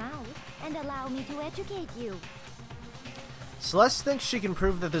shut your mouth and allow me to educate you. Celeste thinks she can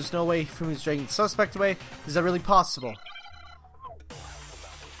prove that there's no way Hifumi's dragging the suspect away. Is that really possible?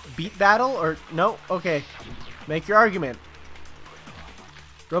 Beat battle or no? Okay. Make your argument.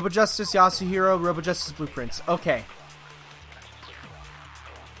 Robo Justice, Yasuhiro, Robo Justice Blueprints. Okay.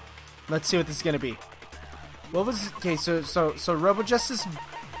 Let's see what this is gonna be. What was okay? So Robo Justice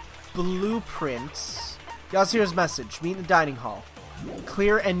Blueprints Yasuhiro's message. Meet in the dining hall.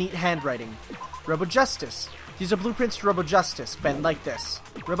 Clear and neat handwriting. Robo Justice. These are blueprints to Robo Justice. Bend like this.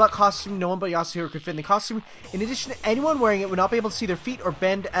 Robot costume. No one but Yasuhiro could fit in the costume. In addition, anyone wearing it would not be able to see their feet or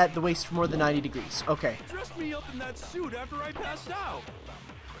bend at the waist for more than 90 degrees. Okay. Dressed me up in that suit after I passed out.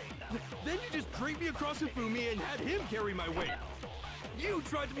 Then you just draped me across Hifumi and had him carry my weight. You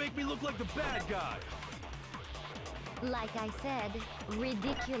tried to make me look like the bad guy. Like I said,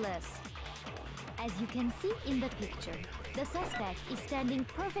 ridiculous. As you can see in the picture, the suspect is standing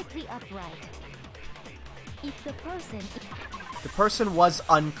perfectly upright. If the person was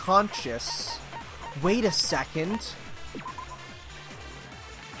unconscious. Wait a second.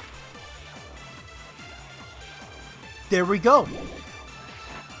 There we go.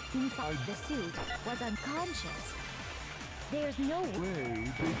 inside the suit was unconscious, there's no way.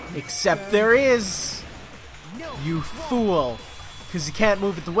 Except there is. You fool. Because you can't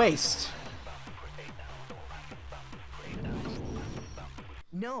move at the waist.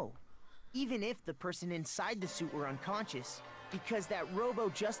 No. Even if the person inside the suit were unconscious, because that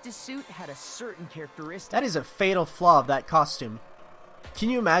Robo-Justice suit had a certain characteristic. That is a fatal flaw of that costume. Can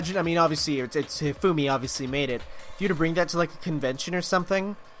you imagine? I mean, obviously, it's Hifumi obviously made it. If you were to bring that to, like, a convention or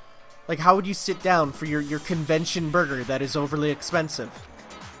something, like, how would you sit down for your convention burger that is overly expensive?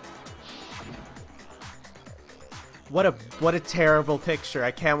 What a terrible picture.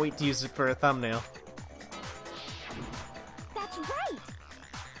 I can't wait to use it for a thumbnail. That's right!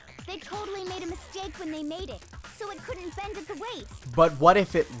 They totally made a mistake when they made it, so it couldn't bend at the waist. But what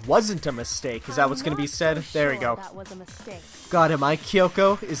if it wasn't a mistake? Is that what's going to be said? There we go. That was a mistake. God, am I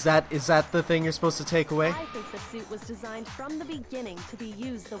Kyoko? Is that the thing you're supposed to take away? I think the suit was designed from the beginning to be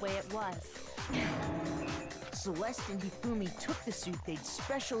used the way it was. Celeste and Hifumi took the suit they'd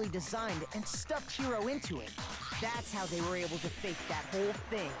specially designed and stuffed Hiro into it. That's how they were able to fake that whole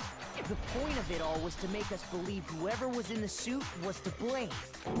thing. The point of it all was to make us believe whoever was in the suit was to blame.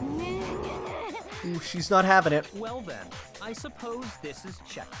 Ooh, she's not having it. Well then, I suppose this is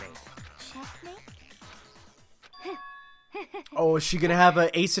checkmate. Checkmate? Oh, is she gonna have an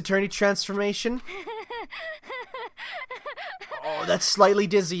Ace Attorney transformation? Oh, that's slightly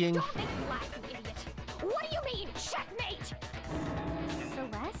dizzying. Don't make me laugh, you idiot! What do you mean, checkmate?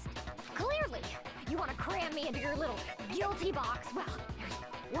 Celeste? Clearly, you want to cram me into your little guilty box. Well, there's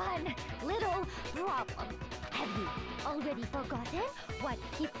one little problem. Have you already forgotten what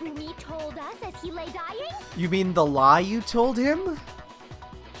Hifumi told us as he lay dying? You mean the lie you told him?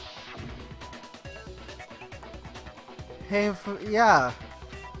 Hey, yeah.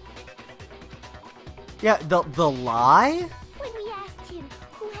 Yeah, the lie? When we asked him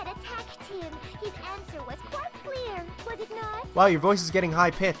who had attacked him, his answer was quite clear, was it not? Wow, your voice is getting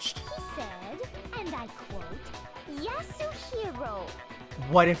high-pitched. He said, and I quote, Yasuhiro.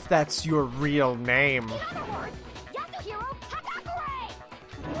 What if that's your real name? In other words, Yasuhiro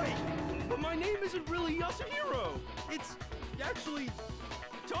Hatakure! Wait, but my name isn't really Yasuhiro. It's actually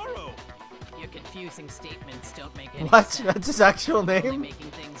Taro. Your confusing statements don't make any What? sense. That's his actual Only name? making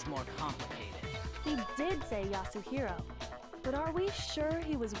things more complicated. He did say Yasuhiro, but are we sure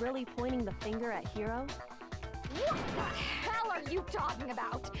he was really pointing the finger at Hiro? What the hell are you talking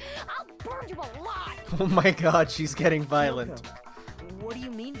about? I'll burn you alive! Oh my god, she's getting violent. Kyoko, what do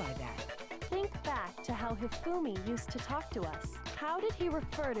you mean by that? Think back to how Hifumi used to talk to us. How did he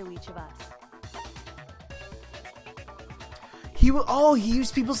refer to each of us? He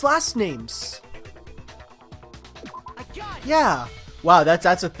used people's last names. I got it! Yeah. Wow, that's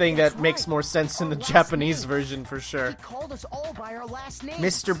a thing That's that makes right. more sense in Our the last Japanese names. version for sure. He called us all by our last names.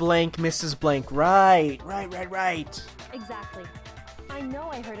 Mr. Blank, Mrs. Blank. Right. Exactly. I know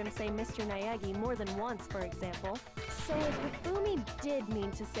I heard him say Mr. Naegi more than once, for example. So if Hifumi did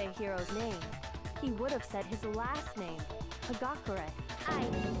mean to say Hiro's name, he would have said his last name, Hagakure.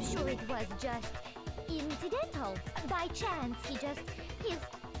 I'm sure it was just incidental. By chance, his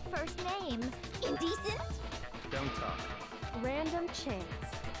first name. Indecent? Don't talk. Random chance.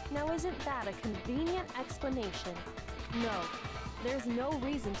 Now isn't that a convenient explanation? No. There's no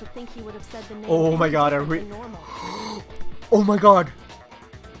reason to think he would have said the name. Oh my god, normal. Oh my god.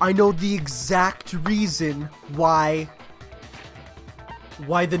 I know the exact reason why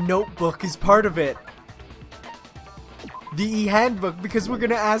the notebook is part of it. The e-handbook, because we're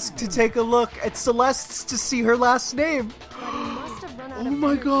gonna ask to take a look at Celeste's to see her last name. But he must have run out Oh of my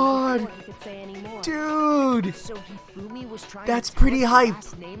energy god. before he could say any more. Dude! So Hifumi was trying That's to tell pretty us hype. the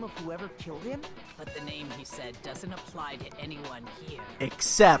last name of whoever killed him? But the name he said doesn't apply to anyone here.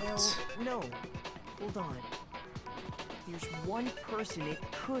 Except... Well, no. Hold on. There's one person it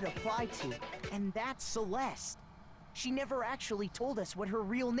could apply to, and that's Celeste. She never actually told us what her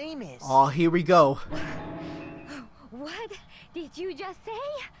real name is. Oh, here we go. What did you just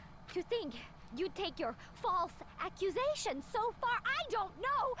say? To think you'd take your false accusation so far, I don't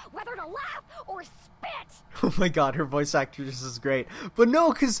know whether to laugh or spit. Oh my god, her voice actress is great. But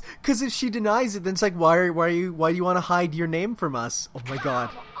no, cause if she denies it, then it's like, why do you want to hide your name from us? Oh my god.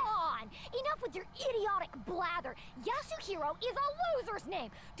 Come on! Enough with your idiotic blather. Yasuhiro is a loser's name.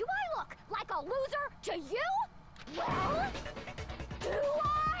 Do I look like a loser to you? Well, do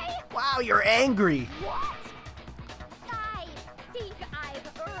I? Wow, you're angry. What? I think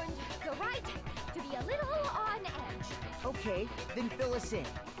I've earned the right to be a little on edge. Okay, then fill us in.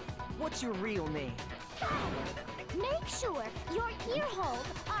 What's your real name? Make sure your ear holes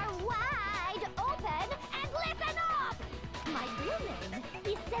are wide open and listen up! My real name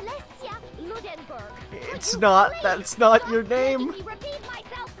is Celestia Ludenberg. It's not. That's not your name. Let me repeat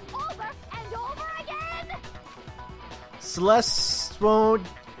myself over and over again. Celeste won't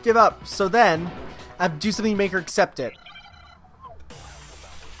give up. So then, I have to do something to make her accept it.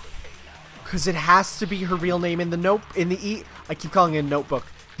 Because it has to be her real name in the I keep calling it a notebook.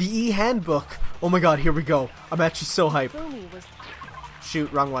 The E-handbook. Oh my god, here we go. I'm actually so hyped. Hifumi was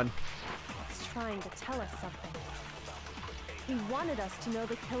Shoot, wrong one. trying to tell us something. He wanted us to know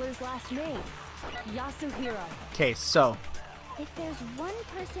the killer's last name, Yasuhiro. Okay, so. If there's one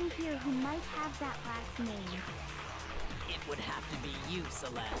person here who might have that last name, It would have to be you,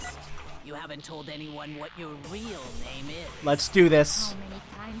 Celeste. You haven't told anyone what your real name is. Let's do this. How many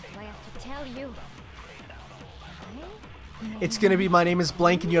times do I have to tell you? It's gonna be my name is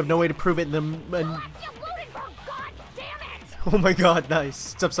blank and you have no way to prove it in the... Celestia Ludenberg, god damn it! Oh my god,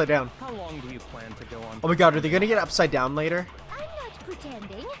 nice. It's upside down. How long do you plan to go on? Oh my god, are they gonna get upside down later? I'm not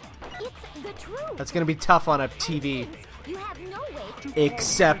pretending. It's the truth. That's gonna be tough on a TV. You have no way to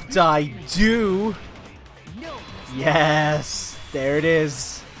Except I do. No. Yes, there it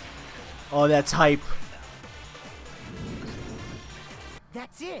is. Oh, that's hype.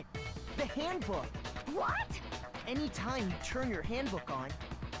 That's it. The handbook. What? Anytime you turn your handbook on,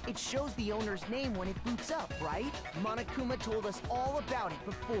 it shows the owner's name when it boots up, right? Monokuma told us all about it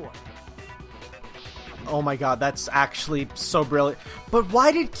before. Oh my god, that's actually so brilliant. But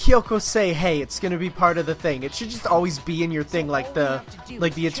why did Kyoko say, hey, it's gonna be part of the thing? It should just always be in your thing, like All we the have to do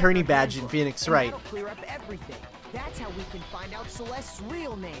like is the check attorney our badge in handbook, Phoenix and Wright. that'll clear up everything. That's how we can find out Celeste's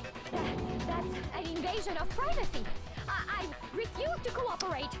real name. That's an invasion of privacy. I refuse to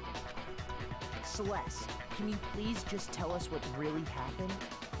cooperate. Celeste, can you please just tell us what really happened?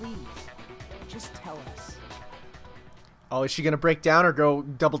 Please, just tell us. Oh, is she gonna break down or go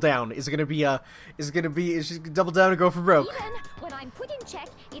double down? Is she gonna double down or go for broke? Even when I'm put in check,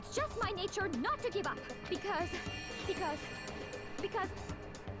 it's just my nature not to give up. Because...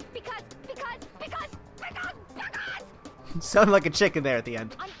 Sounded like a chicken there at the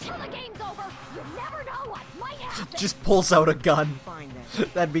end. Until the game's over, you never know what might happen. Just pulls out a gun. Fine then.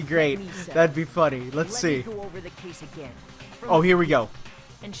 That'd be great. That'd be funny. Let's Let see. me go over the case again. From Oh, the here we go.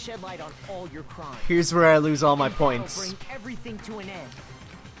 and shed light on all your crimes. Here's where I lose all my And that'll points. bring everything to an end.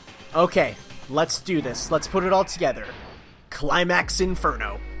 Okay, let's do this. Let's put it all together. Climax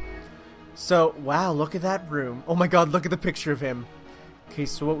Inferno. So, wow, look at that room. Oh my god, look at the picture of him. Okay,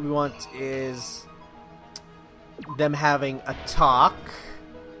 so what we want is them having a talk,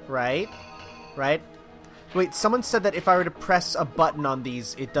 right? Right? Wait, someone said that if I were to press a button on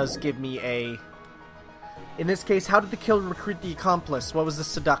these, it does give me a... In this case, how did the killer recruit the accomplice? What was the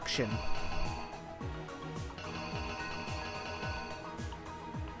seduction?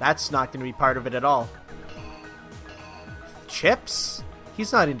 That's not going to be part of it at all. Chips?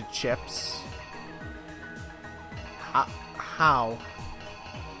 He's not into chips. How?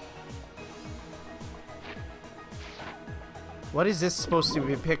 What is this supposed to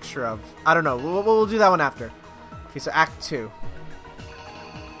be a picture of? I don't know. We'll do that one after. Okay, so Act 2.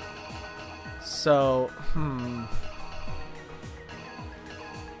 So,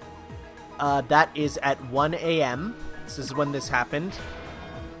 that is at 1 a.m. This is when this happened.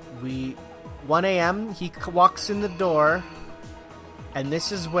 1 a.m. He walks in the door, and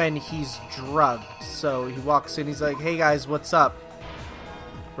this is when he's drugged. So he walks in. He's like, "Hey guys, what's up?"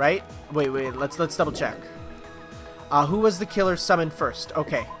 Right? Wait. Let's double check. Who was the killer summoned first?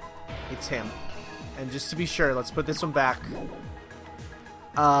 Okay, it's him. And just to be sure, let's put this one back.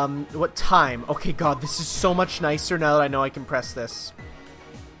 What time? Okay, God, this is so much nicer now that I know I can press this.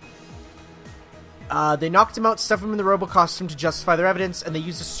 They knocked him out, stuffed him in the robo costume to justify their evidence, and they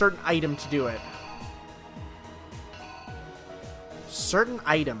used a certain item to do it. Certain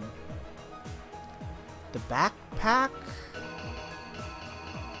item. The backpack?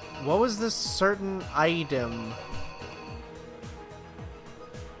 What was this certain item?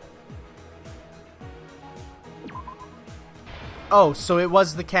 Oh, so it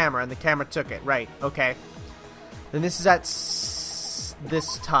was the camera, and the camera took it. Right, okay. Then this is at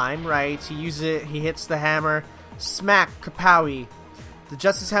this time, right? He uses it, he hits the hammer. Smack, kapowie. The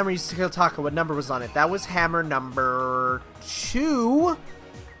Justice Hammer used to kill Taka. What number was on it? That was hammer number 2.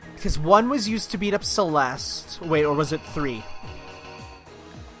 Because 1 was used to beat up Celeste. Wait, or was it 3?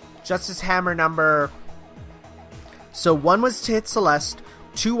 Justice Hammer number... So 1 was to hit Celeste.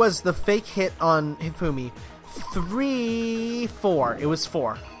 2 was the fake hit on Hifumi. 3... 4. It was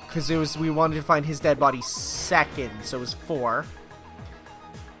 4. Because we wanted to find his dead body second. So it was 4.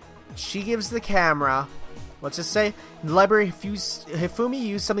 She gives the camera... What's it say? In the library, Hifumi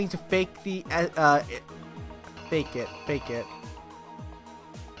used something to fake the... Fake it.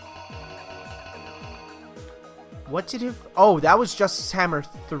 What did Oh, that was Justice Hammer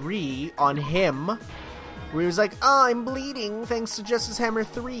 3 on him. Where he was like, oh, I'm bleeding thanks to Justice Hammer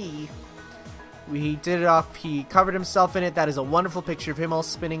 3. He did it off. He covered himself in it. That is a wonderful picture of him all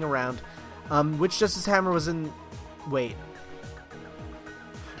spinning around. Which Justice Hammer was in... Wait.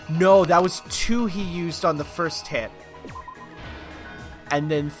 No, that was 2 he used on the first hit. And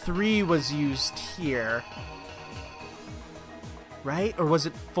then 3 was used here. Right? Or was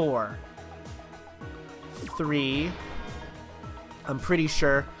it 4? 3. I'm pretty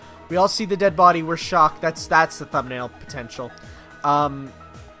sure. We all see the dead body. We're shocked. That's the thumbnail potential.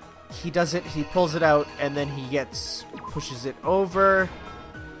 He does it. He pulls it out, and then he pushes it over.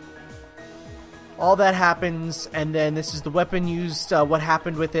 All that happens, and then this is the weapon used. What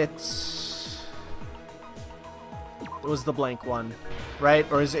happened with it? It was the blank one, right?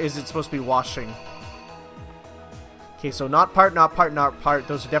 Or is it supposed to be washing? Okay, so not part.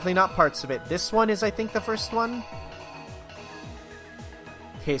 Those are definitely not parts of it. This one is, I think, the first one.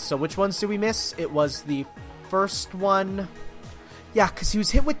 Okay, so which ones did we miss? It was the first one. Yeah, because he was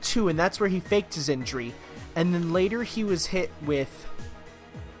hit with 2, and that's where he faked his injury. And then later he was hit with...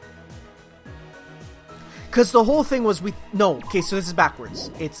 Because the whole thing was with... No, okay, so this is backwards.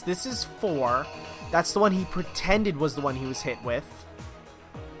 This is 4. That's the one he pretended was the one he was hit with.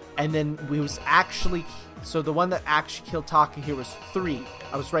 And then we was actually... So the one that actually killed Taka here was 3.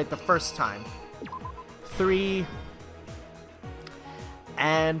 I was right the first time. 3...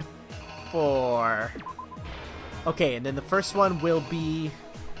 and 4. Okay, and then the first one will be...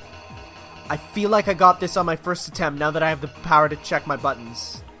 I feel like I got this on my first attempt now that I have the power to check my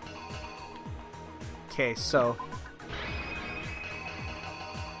buttons. Okay, so...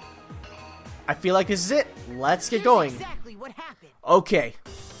 I feel like this is it. Let's get going. Exactly what happened. Okay.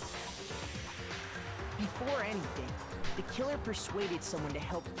 Before anything, the killer persuaded someone to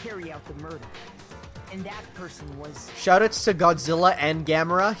help carry out the murder. And that person was... Shoutouts to Godzilla and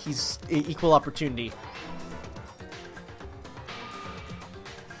Gamera. He's equal opportunity.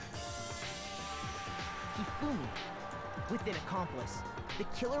 Hifumi. With an accomplice, the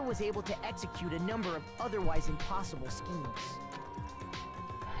killer was able to execute a number of otherwise impossible schemes.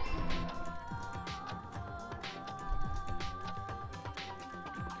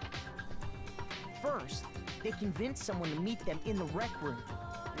 First, they convinced someone to meet them in the rec room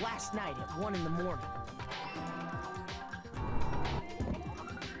last night at 1 in the morning.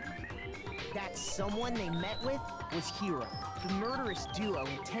 That someone they met with was Hiro. The murderous duo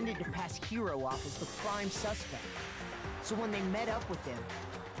intended to pass Hiro off as the prime suspect. So when they met up with him,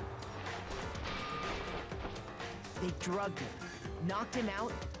 they drugged him, knocked him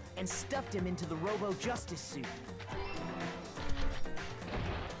out, and stuffed him into the Robo-Justice suit.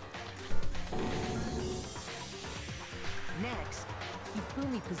 Next,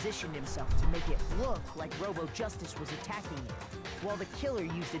 Hifumi positioned himself to make it look like Robo-Justice was attacking him, while the killer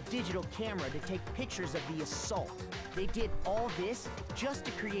used a digital camera to take pictures of the assault. They did all this just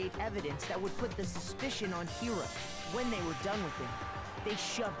to create evidence that would put the suspicion on Hiro. When they were done with him, they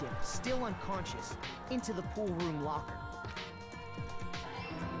shoved him, still unconscious, into the pool room locker.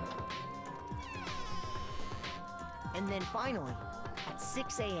 And then finally, at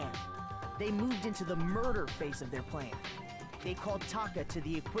 6 a.m., they moved into the murder phase of their plan. They called Taka to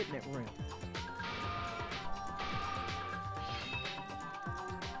the equipment room.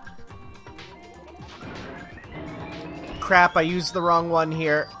 Crap, I used the wrong one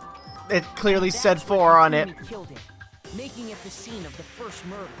here. It clearly said 4 on it. Killed him, making it the scene of the first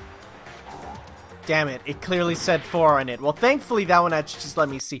murder. Damn it, it clearly said 4 on it. Well, thankfully that one actually just let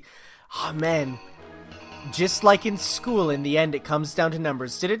me see. Oh, man. Just like in school, in the end, it comes down to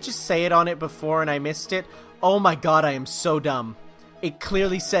numbers. Did it just say it on it before and I missed it? Oh my god, I am so dumb. It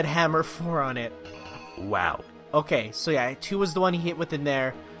clearly said hammer 4 on it. Wow. Okay, so yeah, 2 was the one he hit with in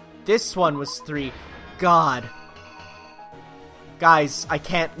there. This one was 3. God. Guys, I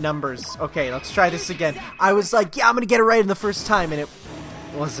can't numbers. Okay, let's try this again. I was like, yeah, I'm gonna get it right in the first time, and it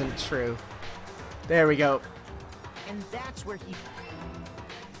wasn't true. There we go. And that's where he...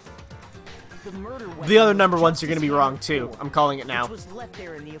 The murder weapon The other was number ones just are gonna his be hammer wrong too. 4, I'm calling it now. which was left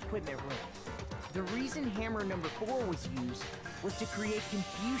there in the equipment room. The reason hammer number 4 was used was to create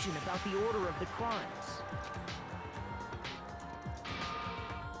confusion about the order of the crimes.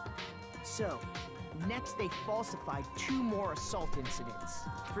 So, next they falsified 2 more assault incidents.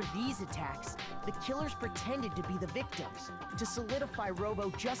 For these attacks, the killers pretended to be the victims, to solidify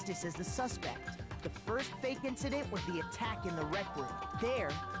Robo-Justice as the suspect. The first fake incident was the attack in the rec room. There,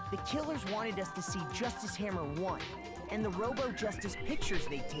 the killers wanted us to see Justice Hammer 1, and the Robo-Justice pictures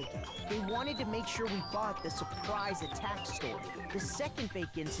they'd taken. They wanted to make sure we bought the surprise attack story. The second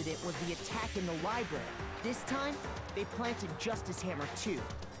fake incident was the attack in the library. This time, they planted Justice Hammer 2,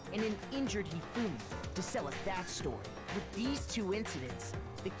 and an injured Hifumi, to sell us that story. With these 2 incidents,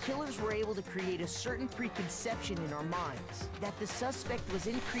 the killers were able to create a certain preconception in our minds that the suspect was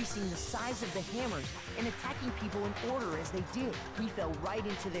increasing the size of the hammers and attacking people in order as they did. We fell right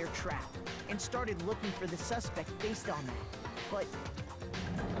into their trap and started looking for the suspect based on that. But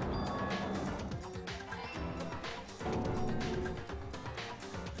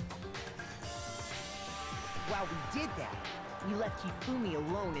while we did that, we left Hifumi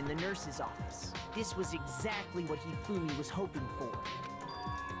alone in the nurse's office. This was exactly what Hifumi was hoping for.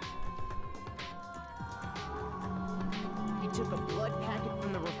 He took a blood packet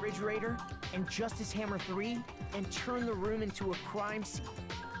from the refrigerator and Justice Hammer 3 and turned the room into a crime scene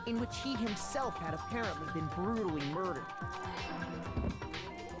in which he himself had apparently been brutally murdered.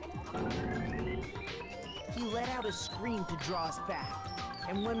 He let out a scream to draw us back,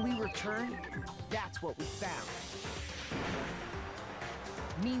 and when we returned, that's what we found.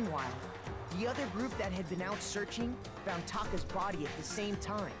 Meanwhile, the other group that had been out searching found Taka's body at the same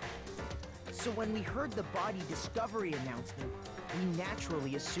time. So when we heard the body discovery announcement, we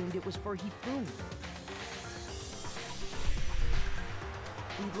naturally assumed it was for Hifumi.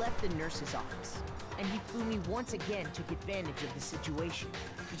 We left the nurse's office, and Hifumi once again took advantage of the situation.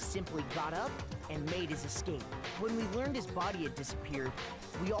 He simply got up and made his escape. When we learned his body had disappeared,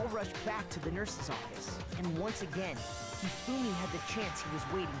 we all rushed back to the nurse's office. And once again, Hifumi had the chance he was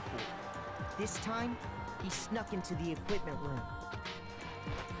waiting for. This time, he snuck into the equipment room.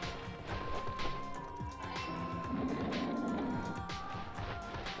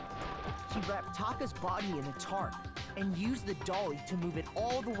 He wrapped Taka's body in a tarp and used the dolly to move it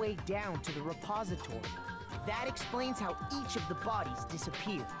all the way down to the repository. That explains how each of the bodies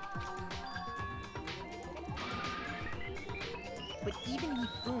disappeared. But even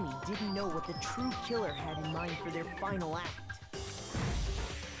Hifumi didn't know what the true killer had in mind for their final act.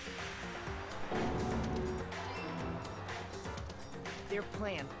 Their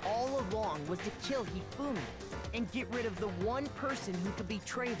plan all along was to kill Hifumi and get rid of the one person who could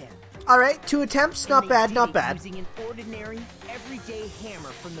betray them. Alright, 2 attempts, not bad, not bad. Using an ordinary, everyday hammer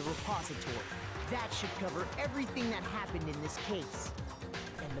from the repository. That should cover everything that happened in this case.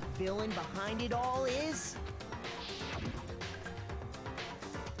 And the villain behind it all is...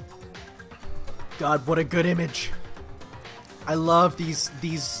 God, what a good image. I love these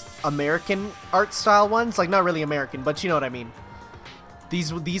American art style ones. Like, not really American, but you know what I mean.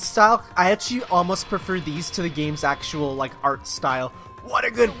 These style, I actually almost prefer these to the game's actual, like, art style. What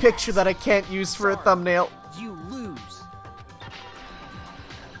a good picture that I can't use for a thumbnail. You lose.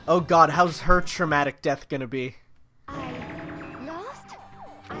 Oh God, how's her traumatic death gonna be? I lost?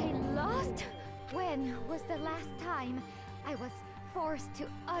 When was the last time I was forced to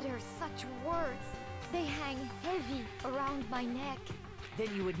utter such words? They hang heavy around my neck.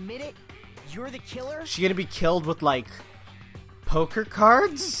 Then you admit it? You're the killer? She gonna be killed with, like, poker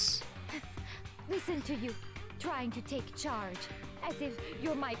cards? Listen to you, trying to take charge, as if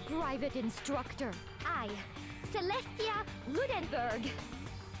you're my private instructor. I, Celestia Ludenberg.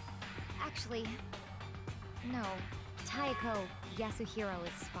 Actually, no, Taiko Yasuhiro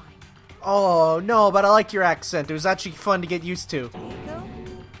is fine. Oh, no, but I like your accent. It was actually fun to get used to.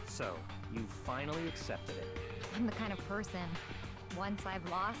 So, you finally accepted it. I'm the kind of person, once I've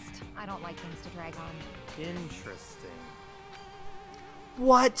lost, I don't like things to drag on. Interesting.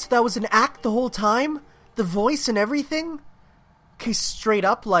 What? That was an act the whole time? The voice and everything? Okay, straight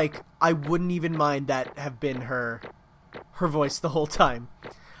up, like, I wouldn't even mind that have been her voice the whole time.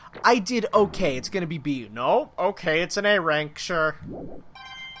 I did okay, it's gonna be B. No? Okay, it's an A rank, sure.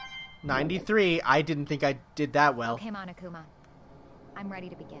 93, I didn't think I did that well. Okay, Monokuma. I'm ready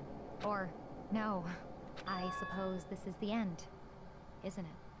to begin. Or, no, I suppose this is the end, isn't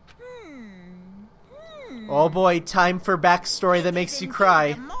it? Oh boy, time for backstory that makes you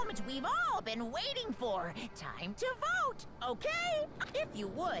cry. The moment we've all been waiting for. Time to vote, okay? If you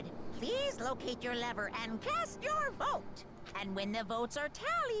would, please locate your lever and cast your vote. And when the votes are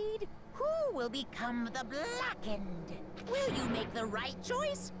tallied, who will become the Blackened? Will you make the right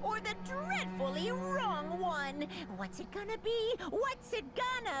choice or the dreadfully wrong one? What's it gonna be? What's it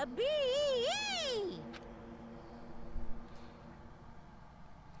gonna be?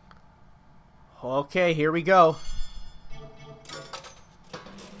 Okay, here we go.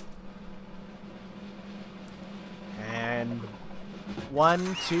 And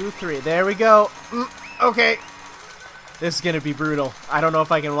 1, 2, 3. There we go. Okay. This is gonna be brutal. I don't know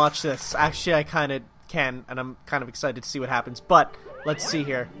if I can watch this. Actually, I kind of can, and I'm kind of excited to see what happens. But, let's see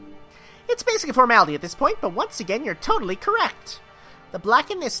here. It's basically a formality at this point, but once again, you're totally correct. The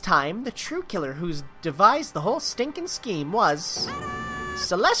Blackened this time, the true killer who's devised the whole stinking scheme was...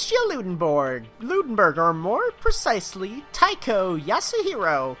 Celestia Ludenberg, or more precisely, Taiko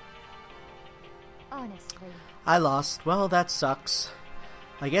Yasuhiro. Honestly. I lost. Well, that sucks.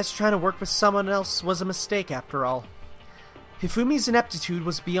 I guess trying to work with someone else was a mistake after all. Hifumi's ineptitude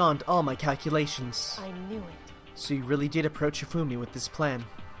was beyond all my calculations. I knew it. So you really did approach Hifumi with this plan.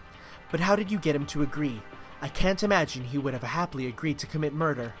 But how did you get him to agree? I can't imagine he would have happily agreed to commit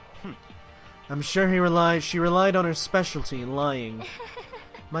murder. I'm sure she relied on her specialty, lying.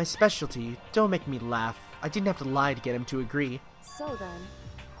 My specialty? Don't make me laugh. I didn't have to lie to get him to agree. So then...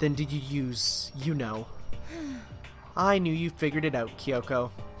 Then did you use, you know. I knew you figured it out,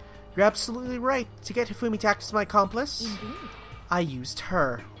 Kyoko. You're absolutely right. To get Hifumi to act as my accomplice, Indeed. I used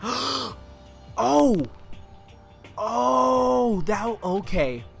her. Oh! Oh!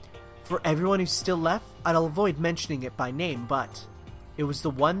 Okay. For everyone who's still left, I'll avoid mentioning it by name, but... It was the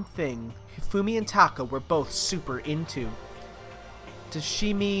one thing Hifumi and Taka were both super into. Does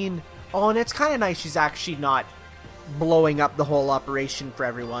she mean... Oh, and it's kind of nice she's actually not blowing up the whole operation for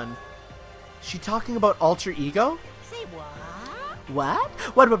everyone. She talking about alter ego? Say what?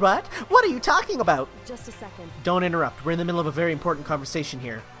 What? What are you talking about? Just a second. Don't interrupt. We're in the middle of a very important conversation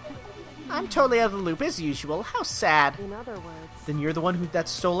here. I'm totally out of the loop as usual. How sad. In other words... Then you're the one that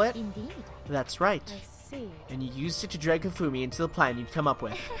stole it? Indeed. That's right. I see. And you used it to drag Hifumi into the plan you'd come up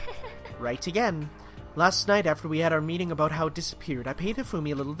with. Right again. Last night, after we had our meeting about how it disappeared, I paid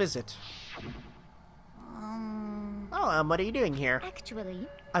Hifumi a little visit. What are you doing here? Actually,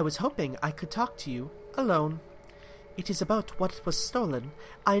 I was hoping I could talk to you, alone. It is about what was stolen.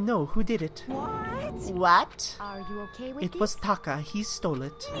 I know who did it. What? are you okay with It this? was Taka. He stole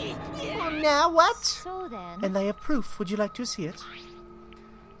it. Oh, now what? So then... And I have proof. Would you like to see it?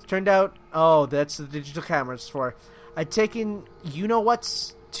 Turned out... Oh, that's the digital cameras for... I'd taken...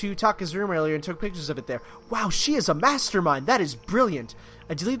 You-know-what's to Taka's room earlier and took pictures of it there. Wow, she is a mastermind. That is brilliant.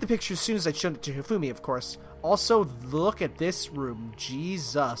 I deleted the picture as soon as I showed it to Hifumi, of course. Also, look at this room.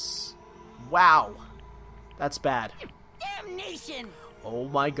 Jesus. Wow. That's bad. Damnation! Oh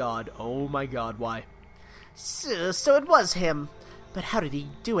my god, why? So it was him. But how did he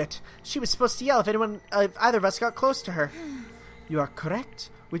do it? She was supposed to yell if either of us got close to her. You are correct,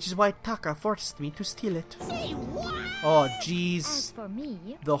 which is why Taka forced me to steal it. Say what? Oh, As jeez. for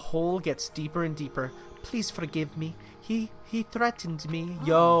me... The hole gets deeper and deeper. Please forgive me. He threatened me.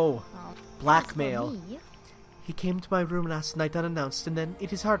 Yo. Blackmail. As for me, He came to my room last night unannounced, and then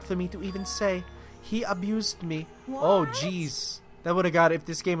it is hard for me to even say. He abused me. Oh, jeez. That would have got, if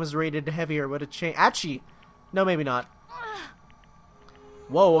this game was rated heavier, would have changed. Actually, no, maybe not.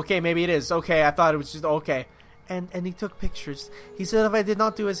 Whoa, okay, maybe it is. Okay, I thought it was just, okay. And he took pictures. He said if I did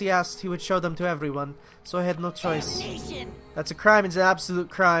not do as he asked, he would show them to everyone. So I had no choice. Damnation! That's a crime. It's an absolute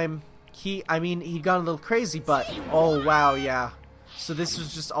crime. He'd gone a little crazy, but... Oh, wow, yeah. So this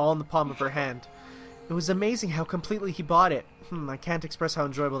was just all in the palm of her hand. It was amazing how completely he bought it. I can't express how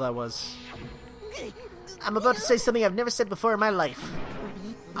enjoyable that was. I'm about to say something I've never said before in my life.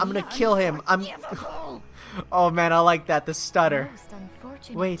 I'm gonna kill him. Oh man, I like that, the stutter. most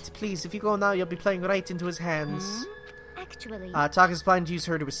unfortunate. Wait, please, if you go now, you'll be playing right into his hands. Actually, Taka's planning to use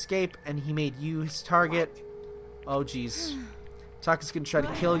her to escape, and he made you his target. Oh jeez. Taka's gonna try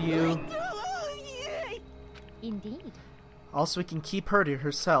to kill you. indeed. Also, he can keep her to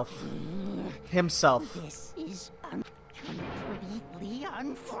herself. Himself. This is completely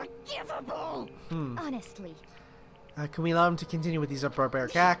unforgivable! Honestly. Can we allow him to continue with these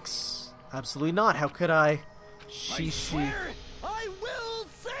barbaric acts? Absolutely not. How could I? She. I will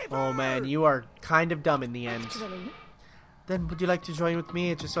save her! Oh man, you are kind of dumb in the end. Actually, Then would you like to join with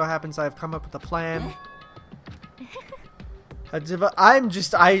me? It just so happens I've come up with a plan.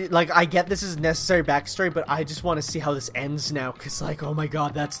 I get this is necessary backstory, but I just want to see how this ends now, because, like, oh my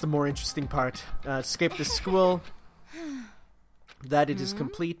god, that's the more interesting part. Escape the school. That it is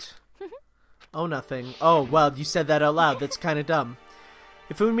complete. Oh, nothing. Oh, well, you said that out loud. That's kind of dumb.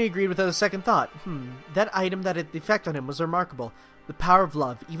 Ifumi agreed without a second thought. That item that had the effect on him was remarkable. The power of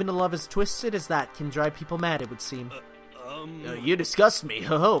love, even a love as twisted as that, can drive people mad, it would seem. You disgust me,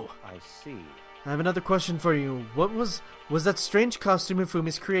 ho-ho. I see. I have another question for you. What was that strange costume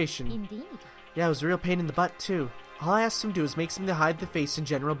Ifumi's creation? Indeed. Yeah, it was a real pain in the butt, too. All I asked him to do was make something to hide the face and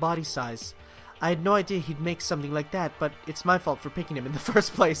general body size. I had no idea he'd make something like that, but it's my fault for picking him in the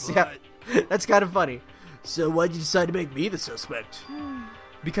first place. Yeah, that's kind of funny. So why'd you decide to make me the suspect?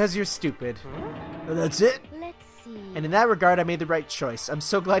 Because you're stupid. That's it? Let's see. And in that regard, I made the right choice. I'm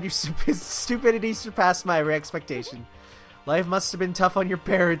so glad your stupidity surpassed my expectation. Life must have been tough on your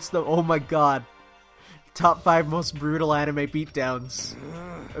parents, though. Oh my god. Top 5 most brutal anime beatdowns.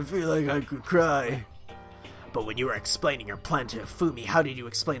 I feel like I could cry. But when you were explaining your plan to Fumi, how did you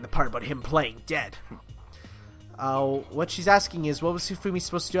explain the part about him playing dead? What she's asking is, what was Hifumi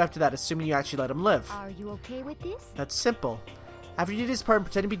supposed to do after that, assuming you actually let him live? Are you okay with this? That's simple. After he did his part and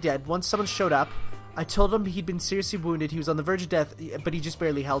pretended to be dead, once someone showed up, I told him he'd been seriously wounded, he was on the verge of death, but he just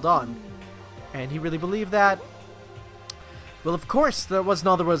barely held on. And he really believed that? Well, of course, there wasn't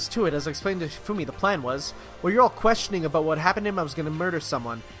all there was to it. As I explained to Fumi, the plan was, well, you're all questioning about what happened to him, I was going to murder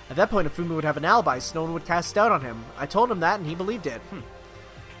someone. At that point, Fumi would have an alibi, so no one would cast doubt on him. I told him that, and he believed it.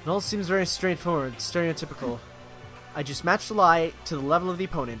 It all seems very straightforward, stereotypical. I just matched the lie to the level of the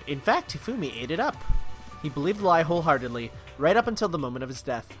opponent. In fact, Hifumi ate it up. He believed the lie wholeheartedly, right up until the moment of his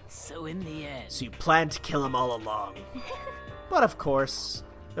death. So in the end... So you planned to kill him all along. But of course,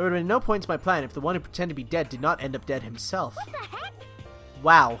 there would have been no point to my plan if the one who pretended to be dead did not end up dead himself. What the heck?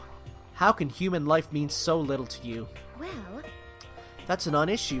 Wow. How can human life mean so little to you? Well, That's a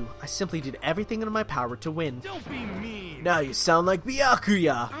non-issue. I simply did everything in my power to win. Don't be mean. Now you sound like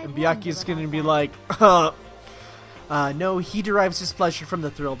Byakuya. I And wonder Byakuya's gonna about be that. like, no, he derives his pleasure from the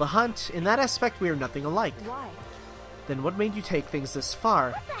thrill of the hunt. In that aspect, we are nothing alike. Why? Then what made you take things this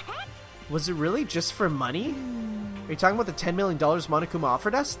far? What the heck? Was it really just for money? Are you talking about the $10 million Monokuma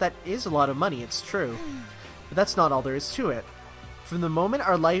offered us? That is a lot of money, it's true. But that's not all there is to it. From the moment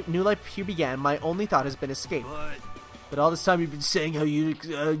our new life here began, my only thought has been escape. But all this time you've been saying how we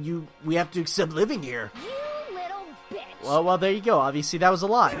have to accept living here. You little bitch. Well, there you go. Obviously that was a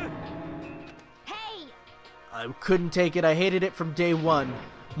lie. Hey, I couldn't take it. I hated it from day one.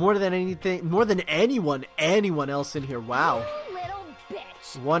 More than anyone else in here. Wow. you little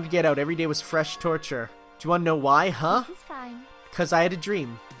bitch. Wanted to get out. Every day was fresh torture. Do you want to know why, huh? this is fine. Because I had a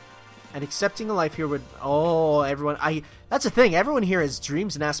dream. And accepting a life here would... Oh, everyone... That's the thing. Everyone here has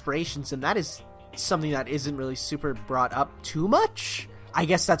dreams and aspirations, and that is something that isn't really super brought up too much. I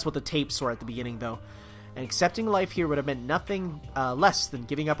guess that's what the tapes were at the beginning, though. And accepting life here would have meant nothing less than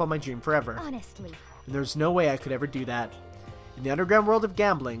giving up on my dream forever. Honestly. And there's no way I could ever do that. In the underground world of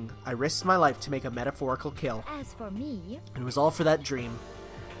gambling, I risked my life to make a metaphorical kill. As for me, And it was all for that dream.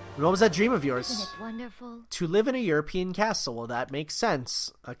 And what was that dream of isn't yours? it wonderful? To live in a European castle. Well, that makes sense.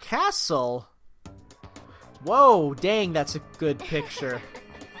 A castle? Whoa, dang, that's a good picture.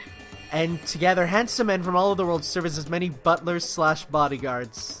 And together, handsome men from all over the world serve as many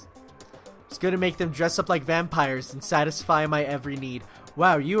butlers/bodyguards. It's good to make them dress up like vampires and satisfy my every need.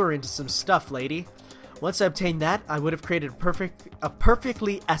 Wow, you are into some stuff, lady. Once I obtained that, I would have created a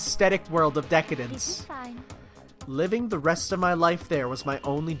perfectly aesthetic world of This decadence. is fine. Living the rest of my life there was my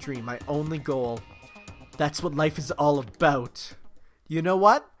only dream, my only goal. That's what life is all about. You know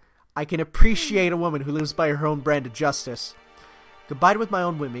what? I can appreciate a woman who lives by her own brand of justice. Combined with my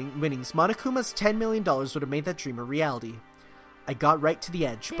own winnings, Monokuma's $10 million would have made that dream a reality. I got right to the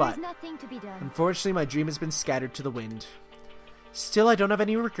edge, There but is nothing to be done. unfortunately my dream has been scattered to the wind. Still, I don't have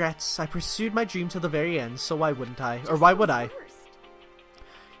any regrets. I pursued my dream to the very end, so why wouldn't I? Or why would I? You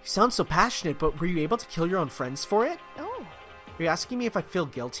sound so passionate, but were you able to kill your own friends for it? Oh, Are you asking me if I feel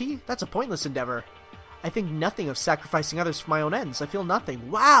guilty? That's a pointless endeavor. I think nothing of sacrificing others for my own ends. I feel nothing.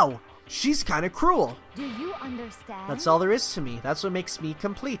 Wow! She's kinda cruel. do you understand? That's all there is to me. That's what makes me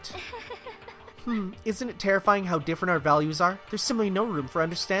complete. Isn't it terrifying how different our values are? There's simply no room for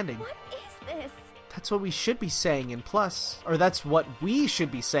understanding. What is this? That's what we should be saying, and plus... Or that's what we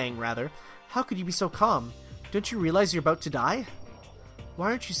should be saying, rather. How could you be so calm? Don't you realize you're about to die?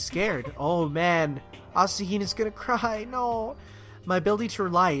 Why aren't you scared? Oh, man. Asahina's gonna cry. No. My ability to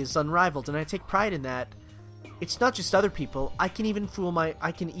rely is unrivaled, and I take pride in that. It's not just other people. I can even fool my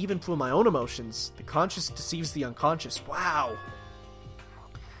own emotions. The conscious deceives the unconscious. Wow.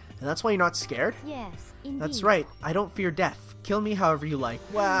 And that's why you're not scared? Yes, indeed. That's right. I don't fear death. Kill me however you like.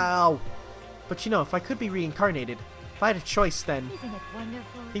 Wow. But you know, if I could be reincarnated, if I had a choice, then Isn't it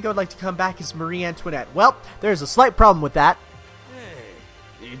wonderful? I think I would like to come back as Marie Antoinette. Well, there's a slight problem with that.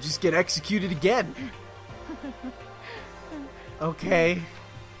 Hey, You just get executed again. Okay.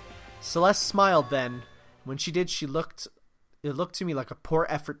 Celeste smiled then. When she did, it looked to me like a poor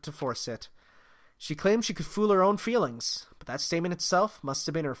effort to force it. She claimed she could fool her own feelings, but that statement itself must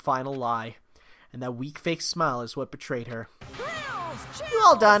have been her final lie. And that weak fake smile is what betrayed her. You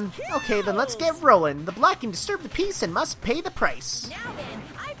all done? Okay, then let's get rolling. The black can disturb the peace and must pay the price. Now then,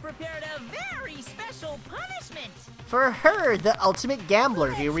 I prepared a very special punishment. For her, the ultimate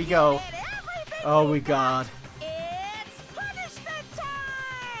gambler. Here we go. Get everything Oh we my got. god. It's punishment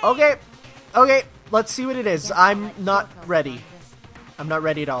time! Okay. Okay, let's see what it is. Guess I'm I'll let not Kyoko ready. find this. I'm not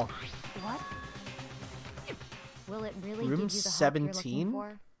ready at all. What? Will it really Room give you the help you're 17? looking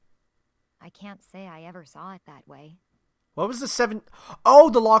for? I can't say I ever saw it that way. What was the 7? Oh,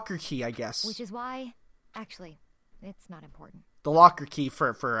 the locker key, I guess. Which is why, actually, it's not important. The locker key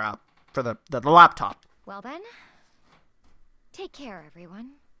for the laptop. Well then, take care,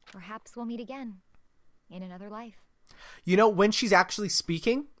 everyone. Perhaps we'll meet again in another life. You know, when she's actually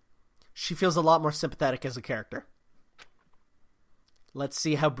speaking, she feels a lot more sympathetic as a character. Let's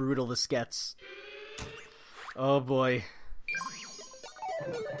see how brutal this gets. Oh boy.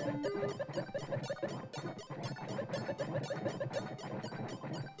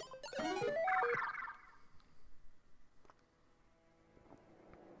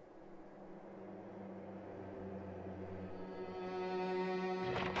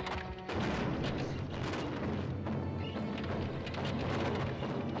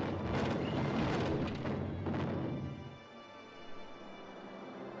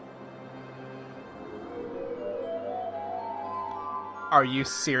 Are you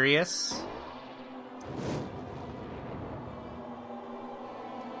serious?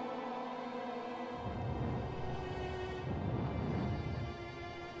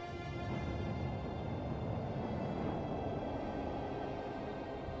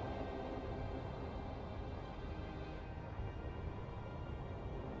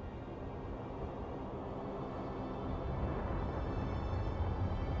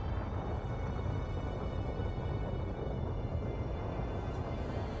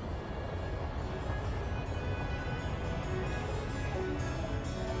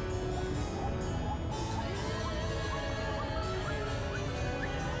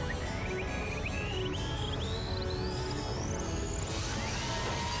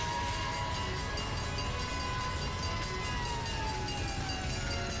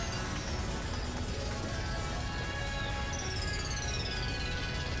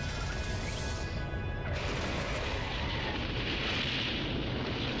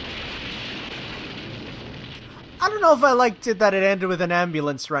 I don't know if I liked it that it ended with an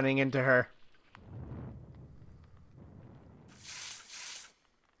ambulance running into her.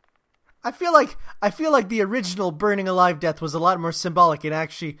 I feel like the original burning alive death was a lot more symbolic, and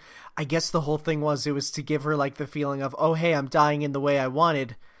actually, I guess the whole thing was it was to give her like the feeling of, oh hey, I'm dying in the way I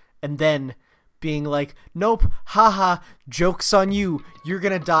wanted, and then being like, nope, haha, joke's on you, you're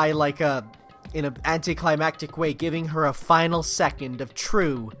gonna die like in an anticlimactic way, giving her a final second of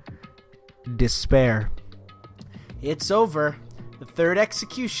true despair. It's over. The third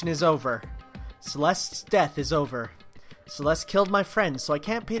execution is over. Celeste's death is over. Celeste killed my friend, so I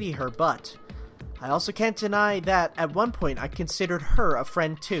can't pity her, but I also can't deny that at one point I considered her a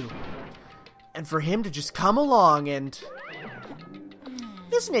friend too. And for him to just come along and...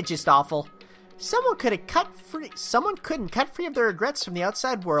 Isn't it just awful? Someone couldn't cut free of their regrets from the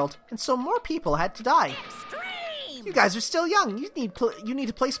outside world, and so more people had to die. Extreme! You guys are still young. You need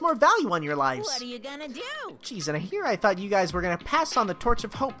to place more value on your lives. What are you gonna do? Jeez, and I thought you guys were gonna pass on the torch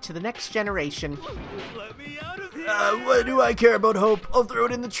of hope to the next generation. let me out of here! What do I care about hope? I'll throw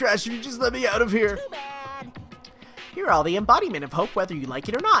it in the trash if you just let me out of here. Too bad. You're all the embodiment of hope, whether you like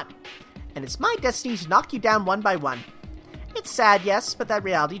it or not. And it's my destiny to knock you down one by one. It's sad, yes, but that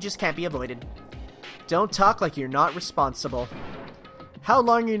reality just can't be avoided. Don't talk like you're not responsible. How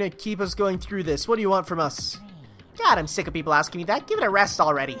long are you gonna keep us going through this? What do you want from us? God, I'm sick of people asking me that. Give it a rest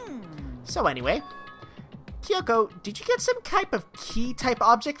already. So anyway, Kyoko, did you get some type of key-type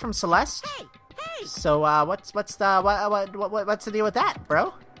object from Celeste? Hey! So, what's the deal with that,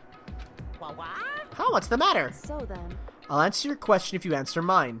 bro? What? Huh, what's the matter? So then, I'll answer your question if you answer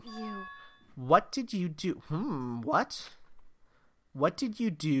mine. you... What did you do? What? What did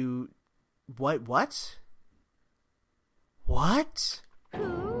you do? What? What?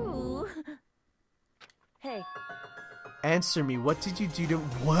 Ooh. Hey, Answer me, what did you do to...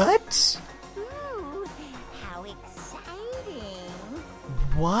 What? Ooh, how exciting.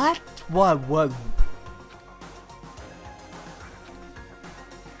 What? What?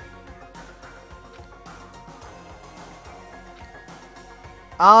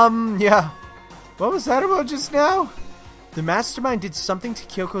 Yeah. What was that about just now? The mastermind did something to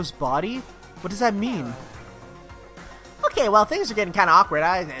Kyoko's body? What does that mean? Okay, well, things are getting kind of awkward.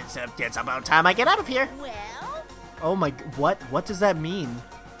 It's about time I get out of here. Well, Oh my... What does that mean?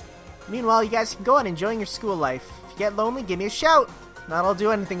 Meanwhile, you guys can go on enjoying your school life. If you get lonely, give me a shout. Not I'll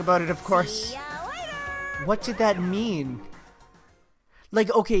do anything about it, of course. see ya later. What did that mean?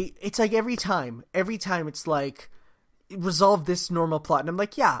 Like, okay, it's like every time it's like, resolve this normal plot, and I'm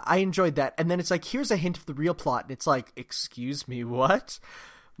like, yeah, I enjoyed that, and then it's like, here's a hint of the real plot, and it's like, excuse me, what?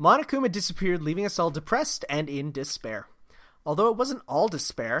 Monokuma disappeared, leaving us all depressed and in despair. Although it wasn't all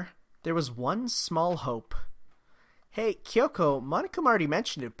despair, there was one small hope. Hey, Kyoko, Monokuma already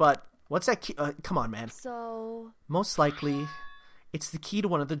mentioned it, but what's that key? Come on, man. So... Most likely, it's the key to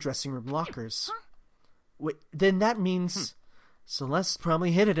one of the dressing room lockers. Wait, then that means Celeste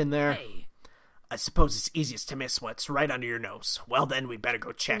probably hid it in there. Hey, I suppose it's easiest to miss what's right under your nose. Well then, we better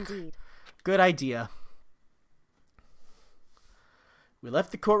go check. Indeed. Good idea. We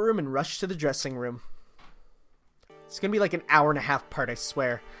left the courtroom and rushed to the dressing room. It's gonna be like an hour and a half part, I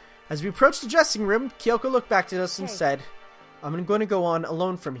swear. As we approached the dressing room, Kyoko looked back at us and said, I'm going to go on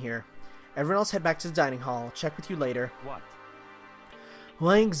alone from here. Everyone else head back to the dining hall. I'll check with you later. What?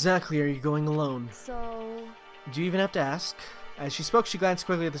 Why exactly are you going alone? So... Do you even have to ask? As she spoke, she glanced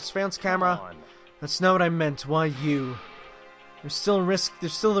quickly at the surveillance camera. Come on. That's not what I meant. Why you? There's still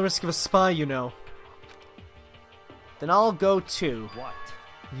the risk of a spy, you know. Then I'll go too. What?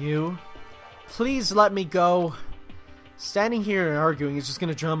 You? Please let me go. Standing here and arguing is just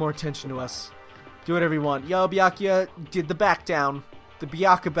gonna draw more attention to us. Do whatever you want. Yo, Byakuya did the back down. The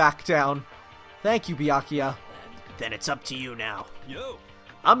Byakuya back down. Thank you, Byakuya. Then it's up to you now. Yo.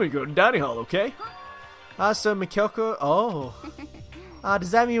 I'm gonna go to dining hall, okay? So Mikoko... Oh. Does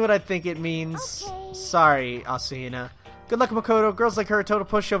that mean what I think it means? Okay. Sorry, Asahina. Good luck, Makoto. Girls like her are total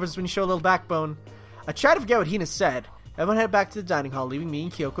pushovers when you show a little backbone. I tried to forget what Hina said. Everyone head back to the dining hall, leaving me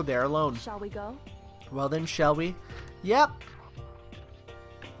and Kyoko there alone. Shall we go? Well then, shall we? Yep.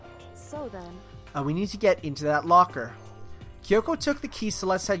 So then... We need to get into that locker. Kyoko took the key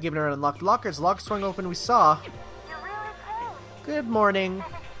Celeste had given her and unlocked the locker. As the locker swung open, we saw... Good morning.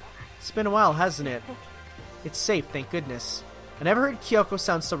 It's been a while, hasn't it? It's safe, thank goodness. I never heard Kyoko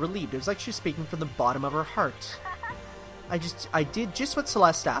sound so relieved. It was like she was speaking from the bottom of her heart. I did just what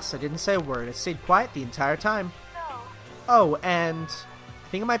Celeste asked. I didn't say a word. I stayed quiet the entire time. Oh, and I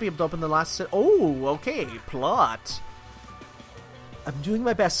think I might be able to open the last... Oh, okay, plot. I'm doing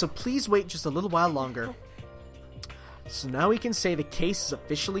my best, so please wait just a little while longer. So now we can say the case is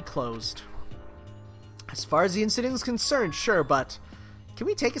officially closed. As far as the incident is concerned, sure, but can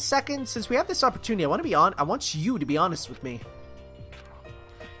we take a second? Since we have this opportunity, I want you to be honest with me.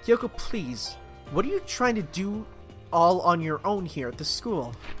 Kyoko, please. What are you trying to do all on your own here at the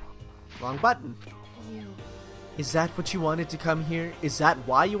school? Wrong button. You... Is that what you wanted to come here? Is that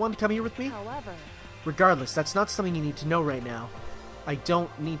why you wanted to come here with me? However... Regardless, that's not something you need to know right now. I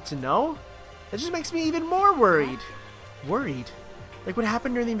don't need to know? That just makes me even more worried. Worried? Like what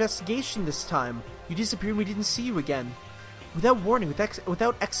happened during the investigation this time. You disappeared and we didn't see you again. Without warning,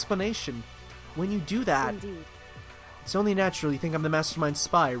 without explanation. When you do that, Indeed. it's only natural you think I'm the mastermind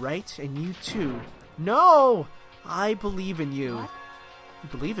spy, right? And you too. No! I believe in you. What? You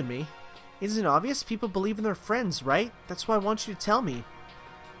believe in me? Isn't it obvious? People believe in their friends, right? That's why I want you to tell me.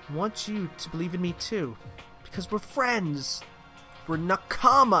 I want you to believe in me too. Because we're friends. We're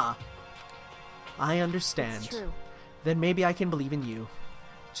nakama. I understand. It's true. Then maybe I can believe in you.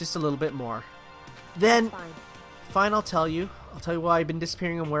 Just a little bit more. Then, Fine. fine, I'll tell you. I'll tell you why I've been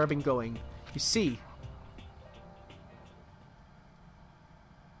disappearing and where I've been going. You see.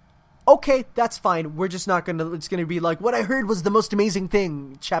 Okay, that's fine. We're just not gonna... It's gonna be like, what I heard was the most amazing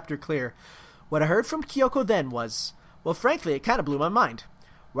thing. Chapter clear. What I heard from Kyoko then was... Well, frankly, it kind of blew my mind.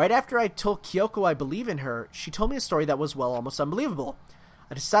 Right after I told Kyoko I believe in her, she told me a story that was, well, almost unbelievable.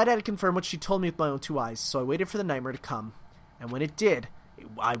 I decided I'd confirm what she told me with my own two eyes, so I waited for the nightmare to come. And when it did,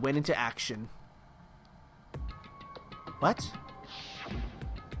 I went into action. What?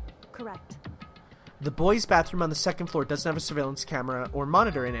 Correct. The boys' bathroom on the second floor doesn't have a surveillance camera or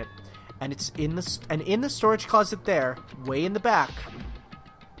monitor in it, and it's in the storage closet there, way in the back.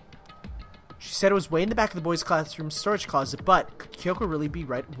 She said it was way in the back of the boys' classroom storage closet, but could Kyoko really be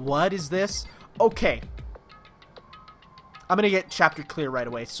right? What is this? Okay. I'm gonna get chapter clear right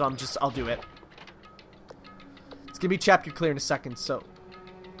away, so I'll do it. It's gonna be chapter clear in a second, so...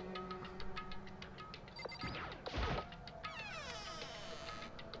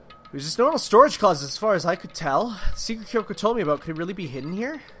 It was just normal storage closet as far as I could tell. The secret Kyoko told me about, could it really be hidden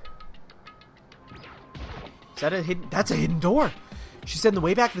here? Is that a hidden... That's a hidden door! She said in the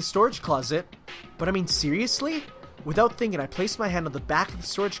way back of the storage closet. But I mean, seriously? Without thinking, I placed my hand on the back of the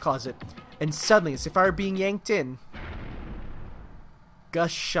storage closet, and suddenly, as if I were being yanked in,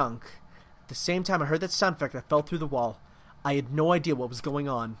 Gushunk. At the same time I heard that sound effect that fell through the wall. I had no idea what was going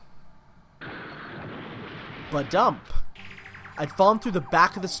on. Badump. I'd fallen through the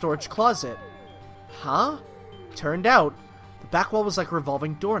back of the storage closet. Huh? Turned out, the back wall was like a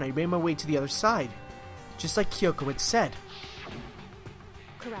revolving door and I made my way to the other side. Just like Kyoko had said.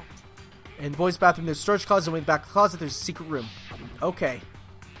 Correct. In the boys' bathroom, there's a storage closet, and in the back of the closet, there's a secret room. Okay.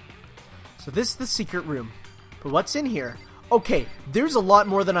 So this is the secret room. But what's in here? Okay, there's a lot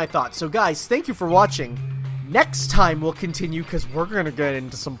more than I thought. So guys, thank you for watching. Next time we'll continue, because we're going to get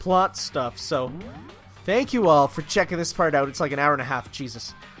into some plot stuff. So, thank you all for checking this part out. It's like an hour and a half.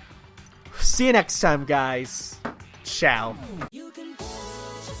 Jesus. See you next time, guys. Ciao.